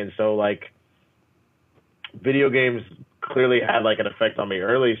my thing. And so like video games clearly had like an effect on me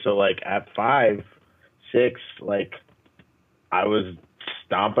early. So like at 5, 6, like I was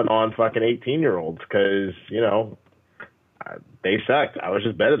stomping on fucking 18-year-olds because, you know, they sucked. I was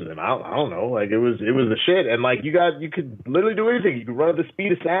just better than them. I don't know. Like it was the shit. And like you could literally do anything. You could run at the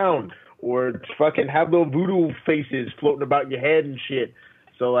speed of sound or fucking have little voodoo faces floating about your head and shit.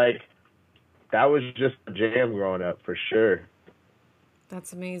 So like that was just a jam growing up for sure.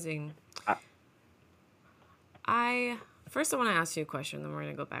 That's amazing. First I want to ask you a question, then we're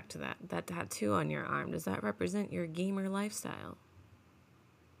going to go back to that. That tattoo on your arm, does that represent your gamer lifestyle?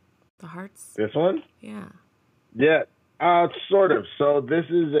 The hearts? This one? Yeah. Yeah, sort of. So this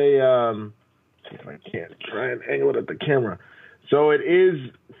is a, see if I can try and angle it at the camera. So it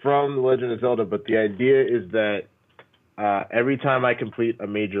is from The Legend of Zelda, but the idea is that every time I complete a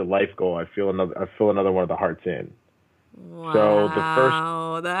major life goal, I fill another one of the hearts in. Wow, so the first,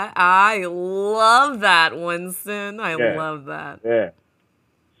 I love that, Winston. I love that. Yeah.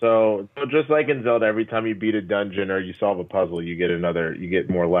 So just like in Zelda, every time you beat a dungeon or you solve a puzzle, you get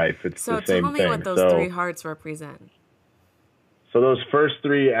more life. It's the same thing. So tell me what those 3 hearts represent. So those first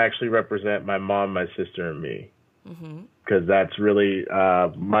 3 actually represent my mom, my sister, and me. Because that's really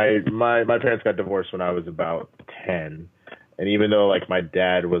my parents got divorced when I was about 10. And even though like my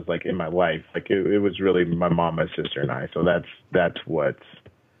dad was like in my life, like it was really my mom, my sister, and I. So that's what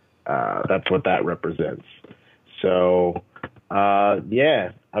that represents. So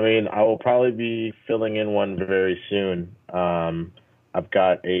yeah, I mean, I will probably be filling in one very soon. I've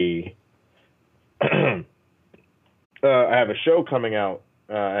got I have a show coming out,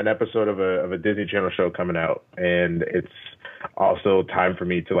 an episode of a Disney Channel show coming out, and it's also time for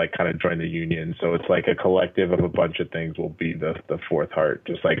me to like kind of join the union. So it's like a collective of a bunch of things will be the 4th heart,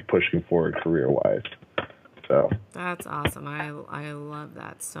 just like pushing forward career wise. So that's awesome. I love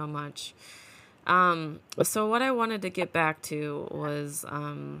that so much. So what I wanted to get back to was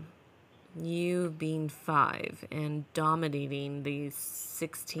you being 5 and dominating these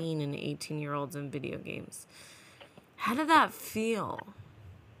 16 and 18-year-olds in video games. How did that feel?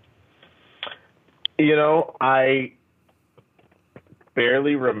 You know, I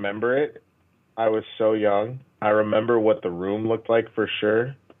barely remember it. I was so young. I remember what the room looked like for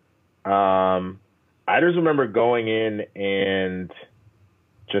sure. I just remember going in and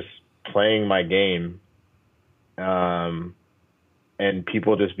just playing my game, and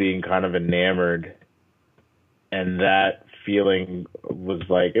people just being kind of enamored. And that feeling was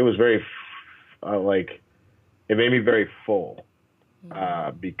like, it was very, it made me very full,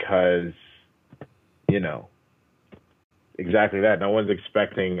 because, you know, exactly that. No one's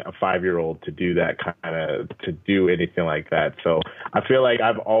expecting a 5-year-old to do that to do anything like that. So I feel like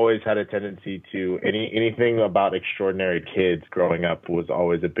I've always had a tendency to anything about extraordinary kids growing up was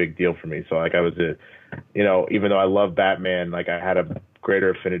always a big deal for me. So like I was even though I love Batman, like I had a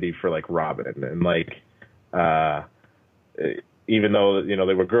greater affinity for like Robin and like, even though, you know,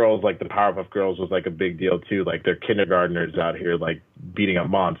 they were girls, like the Powerpuff Girls was like a big deal too. Like they're kindergartners out here, like beating up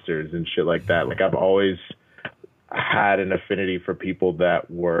monsters and shit like that. Like had an affinity for people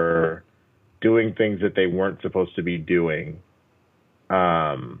that were doing things that they weren't supposed to be doing.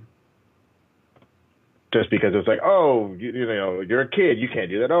 Just because it's like, oh, you know, you're a kid, you can't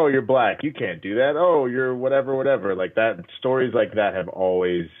do that. Oh, you're black, you can't do that. Oh, you're whatever, whatever. Like that, stories like that have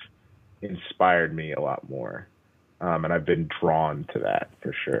always inspired me a lot more. And I've been drawn to that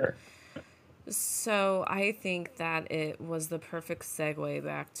for sure. So I think that it was the perfect segue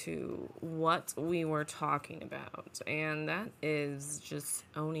back to what we were talking about. And that is just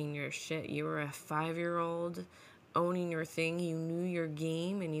owning your shit. You were a 5-year-old owning your thing. You knew your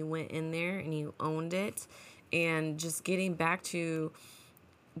game and you went in there and you owned it. And just getting back to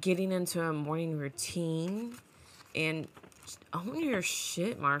getting into a morning routine and own your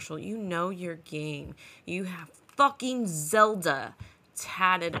shit, Marshall. You know your game. You have fucking Zelda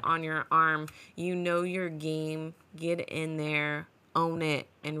tatted on your arm. You know your game. Get in there, own it,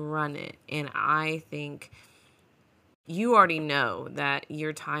 and run it. And I think you already know that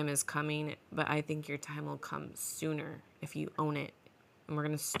your time is coming, but I think your time will come sooner if you own it. And we're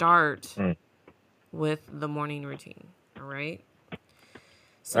going to start with the morning routine. All right?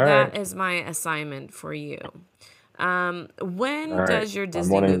 So that is my assignment for you. When does your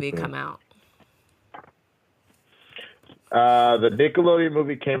Disney movie come out? The Nickelodeon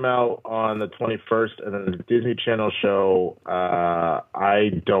movie came out on the 21st, and then the Disney Channel show,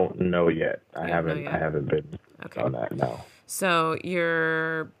 I don't know yet. I haven't been on that, no. So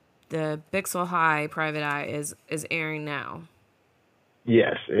the Bixel High Private Eye is airing now.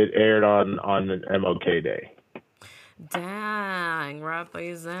 Yes, it aired on MLK Day. Dang,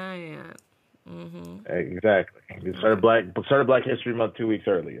 represent. Exactly. We started Black History Month 2 weeks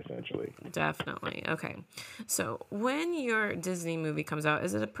early, essentially. Definitely. Okay. So when your Disney movie comes out,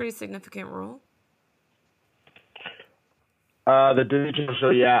 is it a pretty significant role? The Disney Channel show,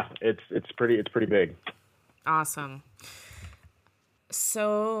 yeah, it's pretty big. Awesome.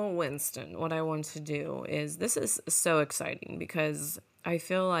 So Winston, what I want to do is, this is so exciting because I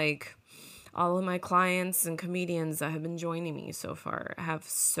feel like all of my clients and comedians that have been joining me so far have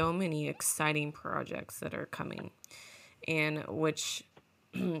so many exciting projects that are coming, and which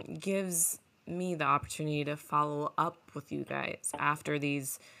gives me the opportunity to follow up with you guys after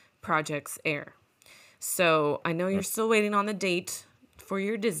these projects air. So I know you're still waiting on the date for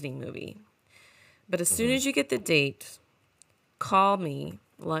your Disney movie, but as soon as you get the date, call me,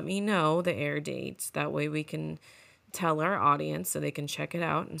 let me know the air dates. That way we can tell our audience so they can check it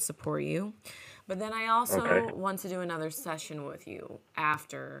out and support you. But then I also want to do another session with you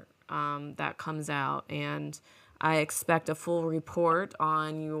after that comes out, and I expect a full report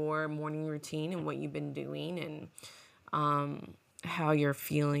on your morning routine and what you've been doing and how you're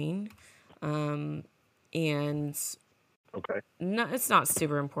feeling. And no, it's not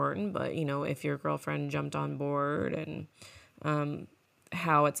super important, but you know, if your girlfriend jumped on board and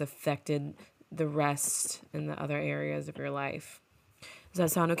how it's affected the rest in the other areas of your life. Does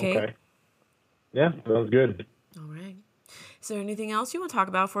that sound okay? Yeah, sounds good. All right. Is there anything else you want to talk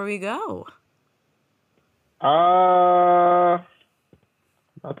about before we go?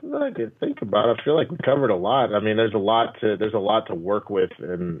 Nothing that I could think about. I feel like we covered a lot. I mean, there's a lot to work with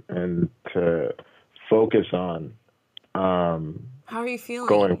and to focus on. How are you feeling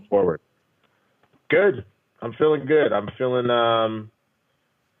going forward? Good. I'm feeling good. I'm feeling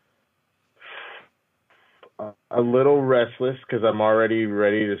a little restless because I'm already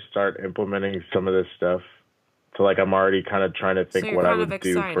ready to start implementing some of this stuff. So like I'm already kind of trying to think what I would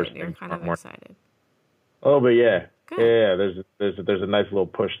do first thing. You're kind of excited. Oh, but yeah. Good. Yeah, there's a nice little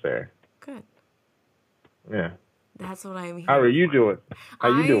push there. Good. Yeah. That's what I'm here. How are you doing? How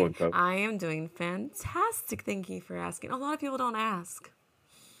you doing, Coach? I am doing fantastic. Thank you for asking. A lot of people don't ask.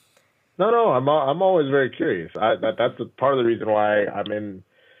 No, I'm always very curious. That's part of the reason why I'm in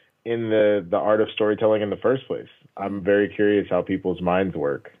the art of storytelling in the first place. I'm very curious how people's minds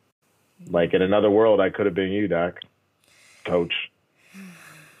work. Like in another world, I could have been you, Doc. Coach.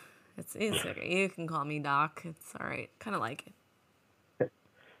 It's okay. You can call me Doc. It's all right. Kind of like it.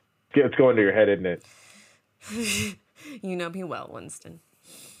 It's going to your head, isn't it? You know me well, Winston.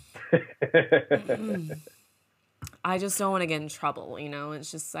 I just don't want to get in trouble, you know?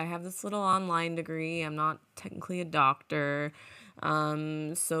 It's just, I have this little online degree. I'm not technically a doctor.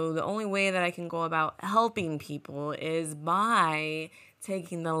 So the only way that I can go about helping people is by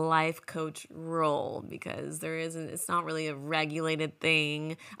taking the life coach role, because it's not really a regulated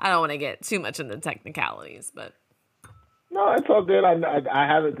thing. I don't want to get too much into technicalities, but No, it's all good. I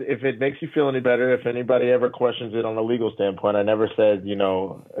haven't. If it makes you feel any better, if anybody ever questions it on a legal standpoint, I never said,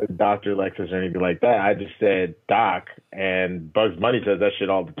 Dr. Lexus or anything like that. I just said Doc, and Bugs Bunny says that shit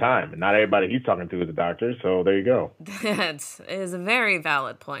all the time. And not everybody he's talking to is a doctor, so there you go. That is a very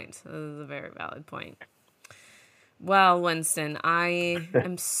valid point. Well, Winston, I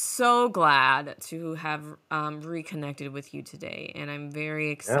am so glad to have reconnected with you today, and I'm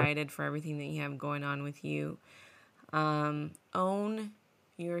very excited for everything that you have going on with you. Own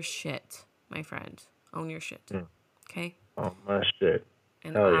your shit, my friend. Own your shit. Okay? Oh, my shit.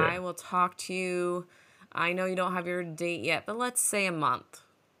 And I will talk to you. I know you don't have your date yet, but let's say a month.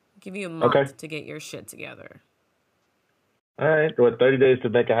 I'll give you a month to get your shit together. All right. 30 days to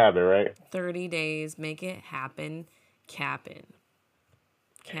make a habit, right? 30 days. Make it happen. Captain.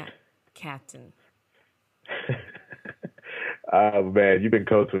 Oh, man. You've been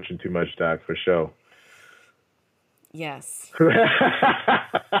code switching too much, Doc, for sure. Yes.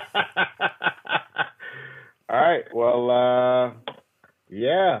 All right. Well,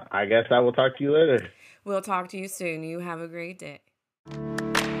 yeah, I guess I will talk to you later. We'll talk to you soon. You have a great day.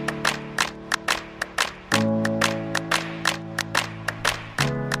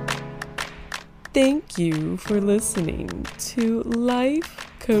 Thank you for listening to Life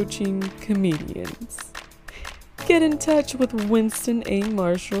Coaching Comedians. Get in touch with Winston A.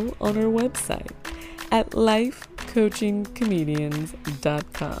 Marshall on our website at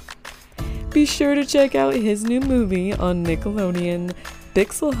lifecoachingcomedians.com. Be sure to check out his new movie on Nickelodeon,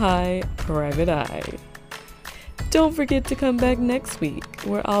 Pixel High Private Eye. Don't forget to come back next week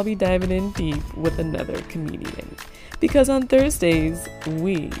where I'll be diving in deep with another comedian. Because on Thursdays,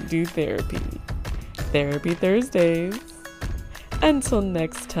 we do therapy. Therapy Thursdays. Until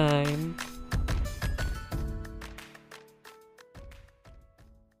next time.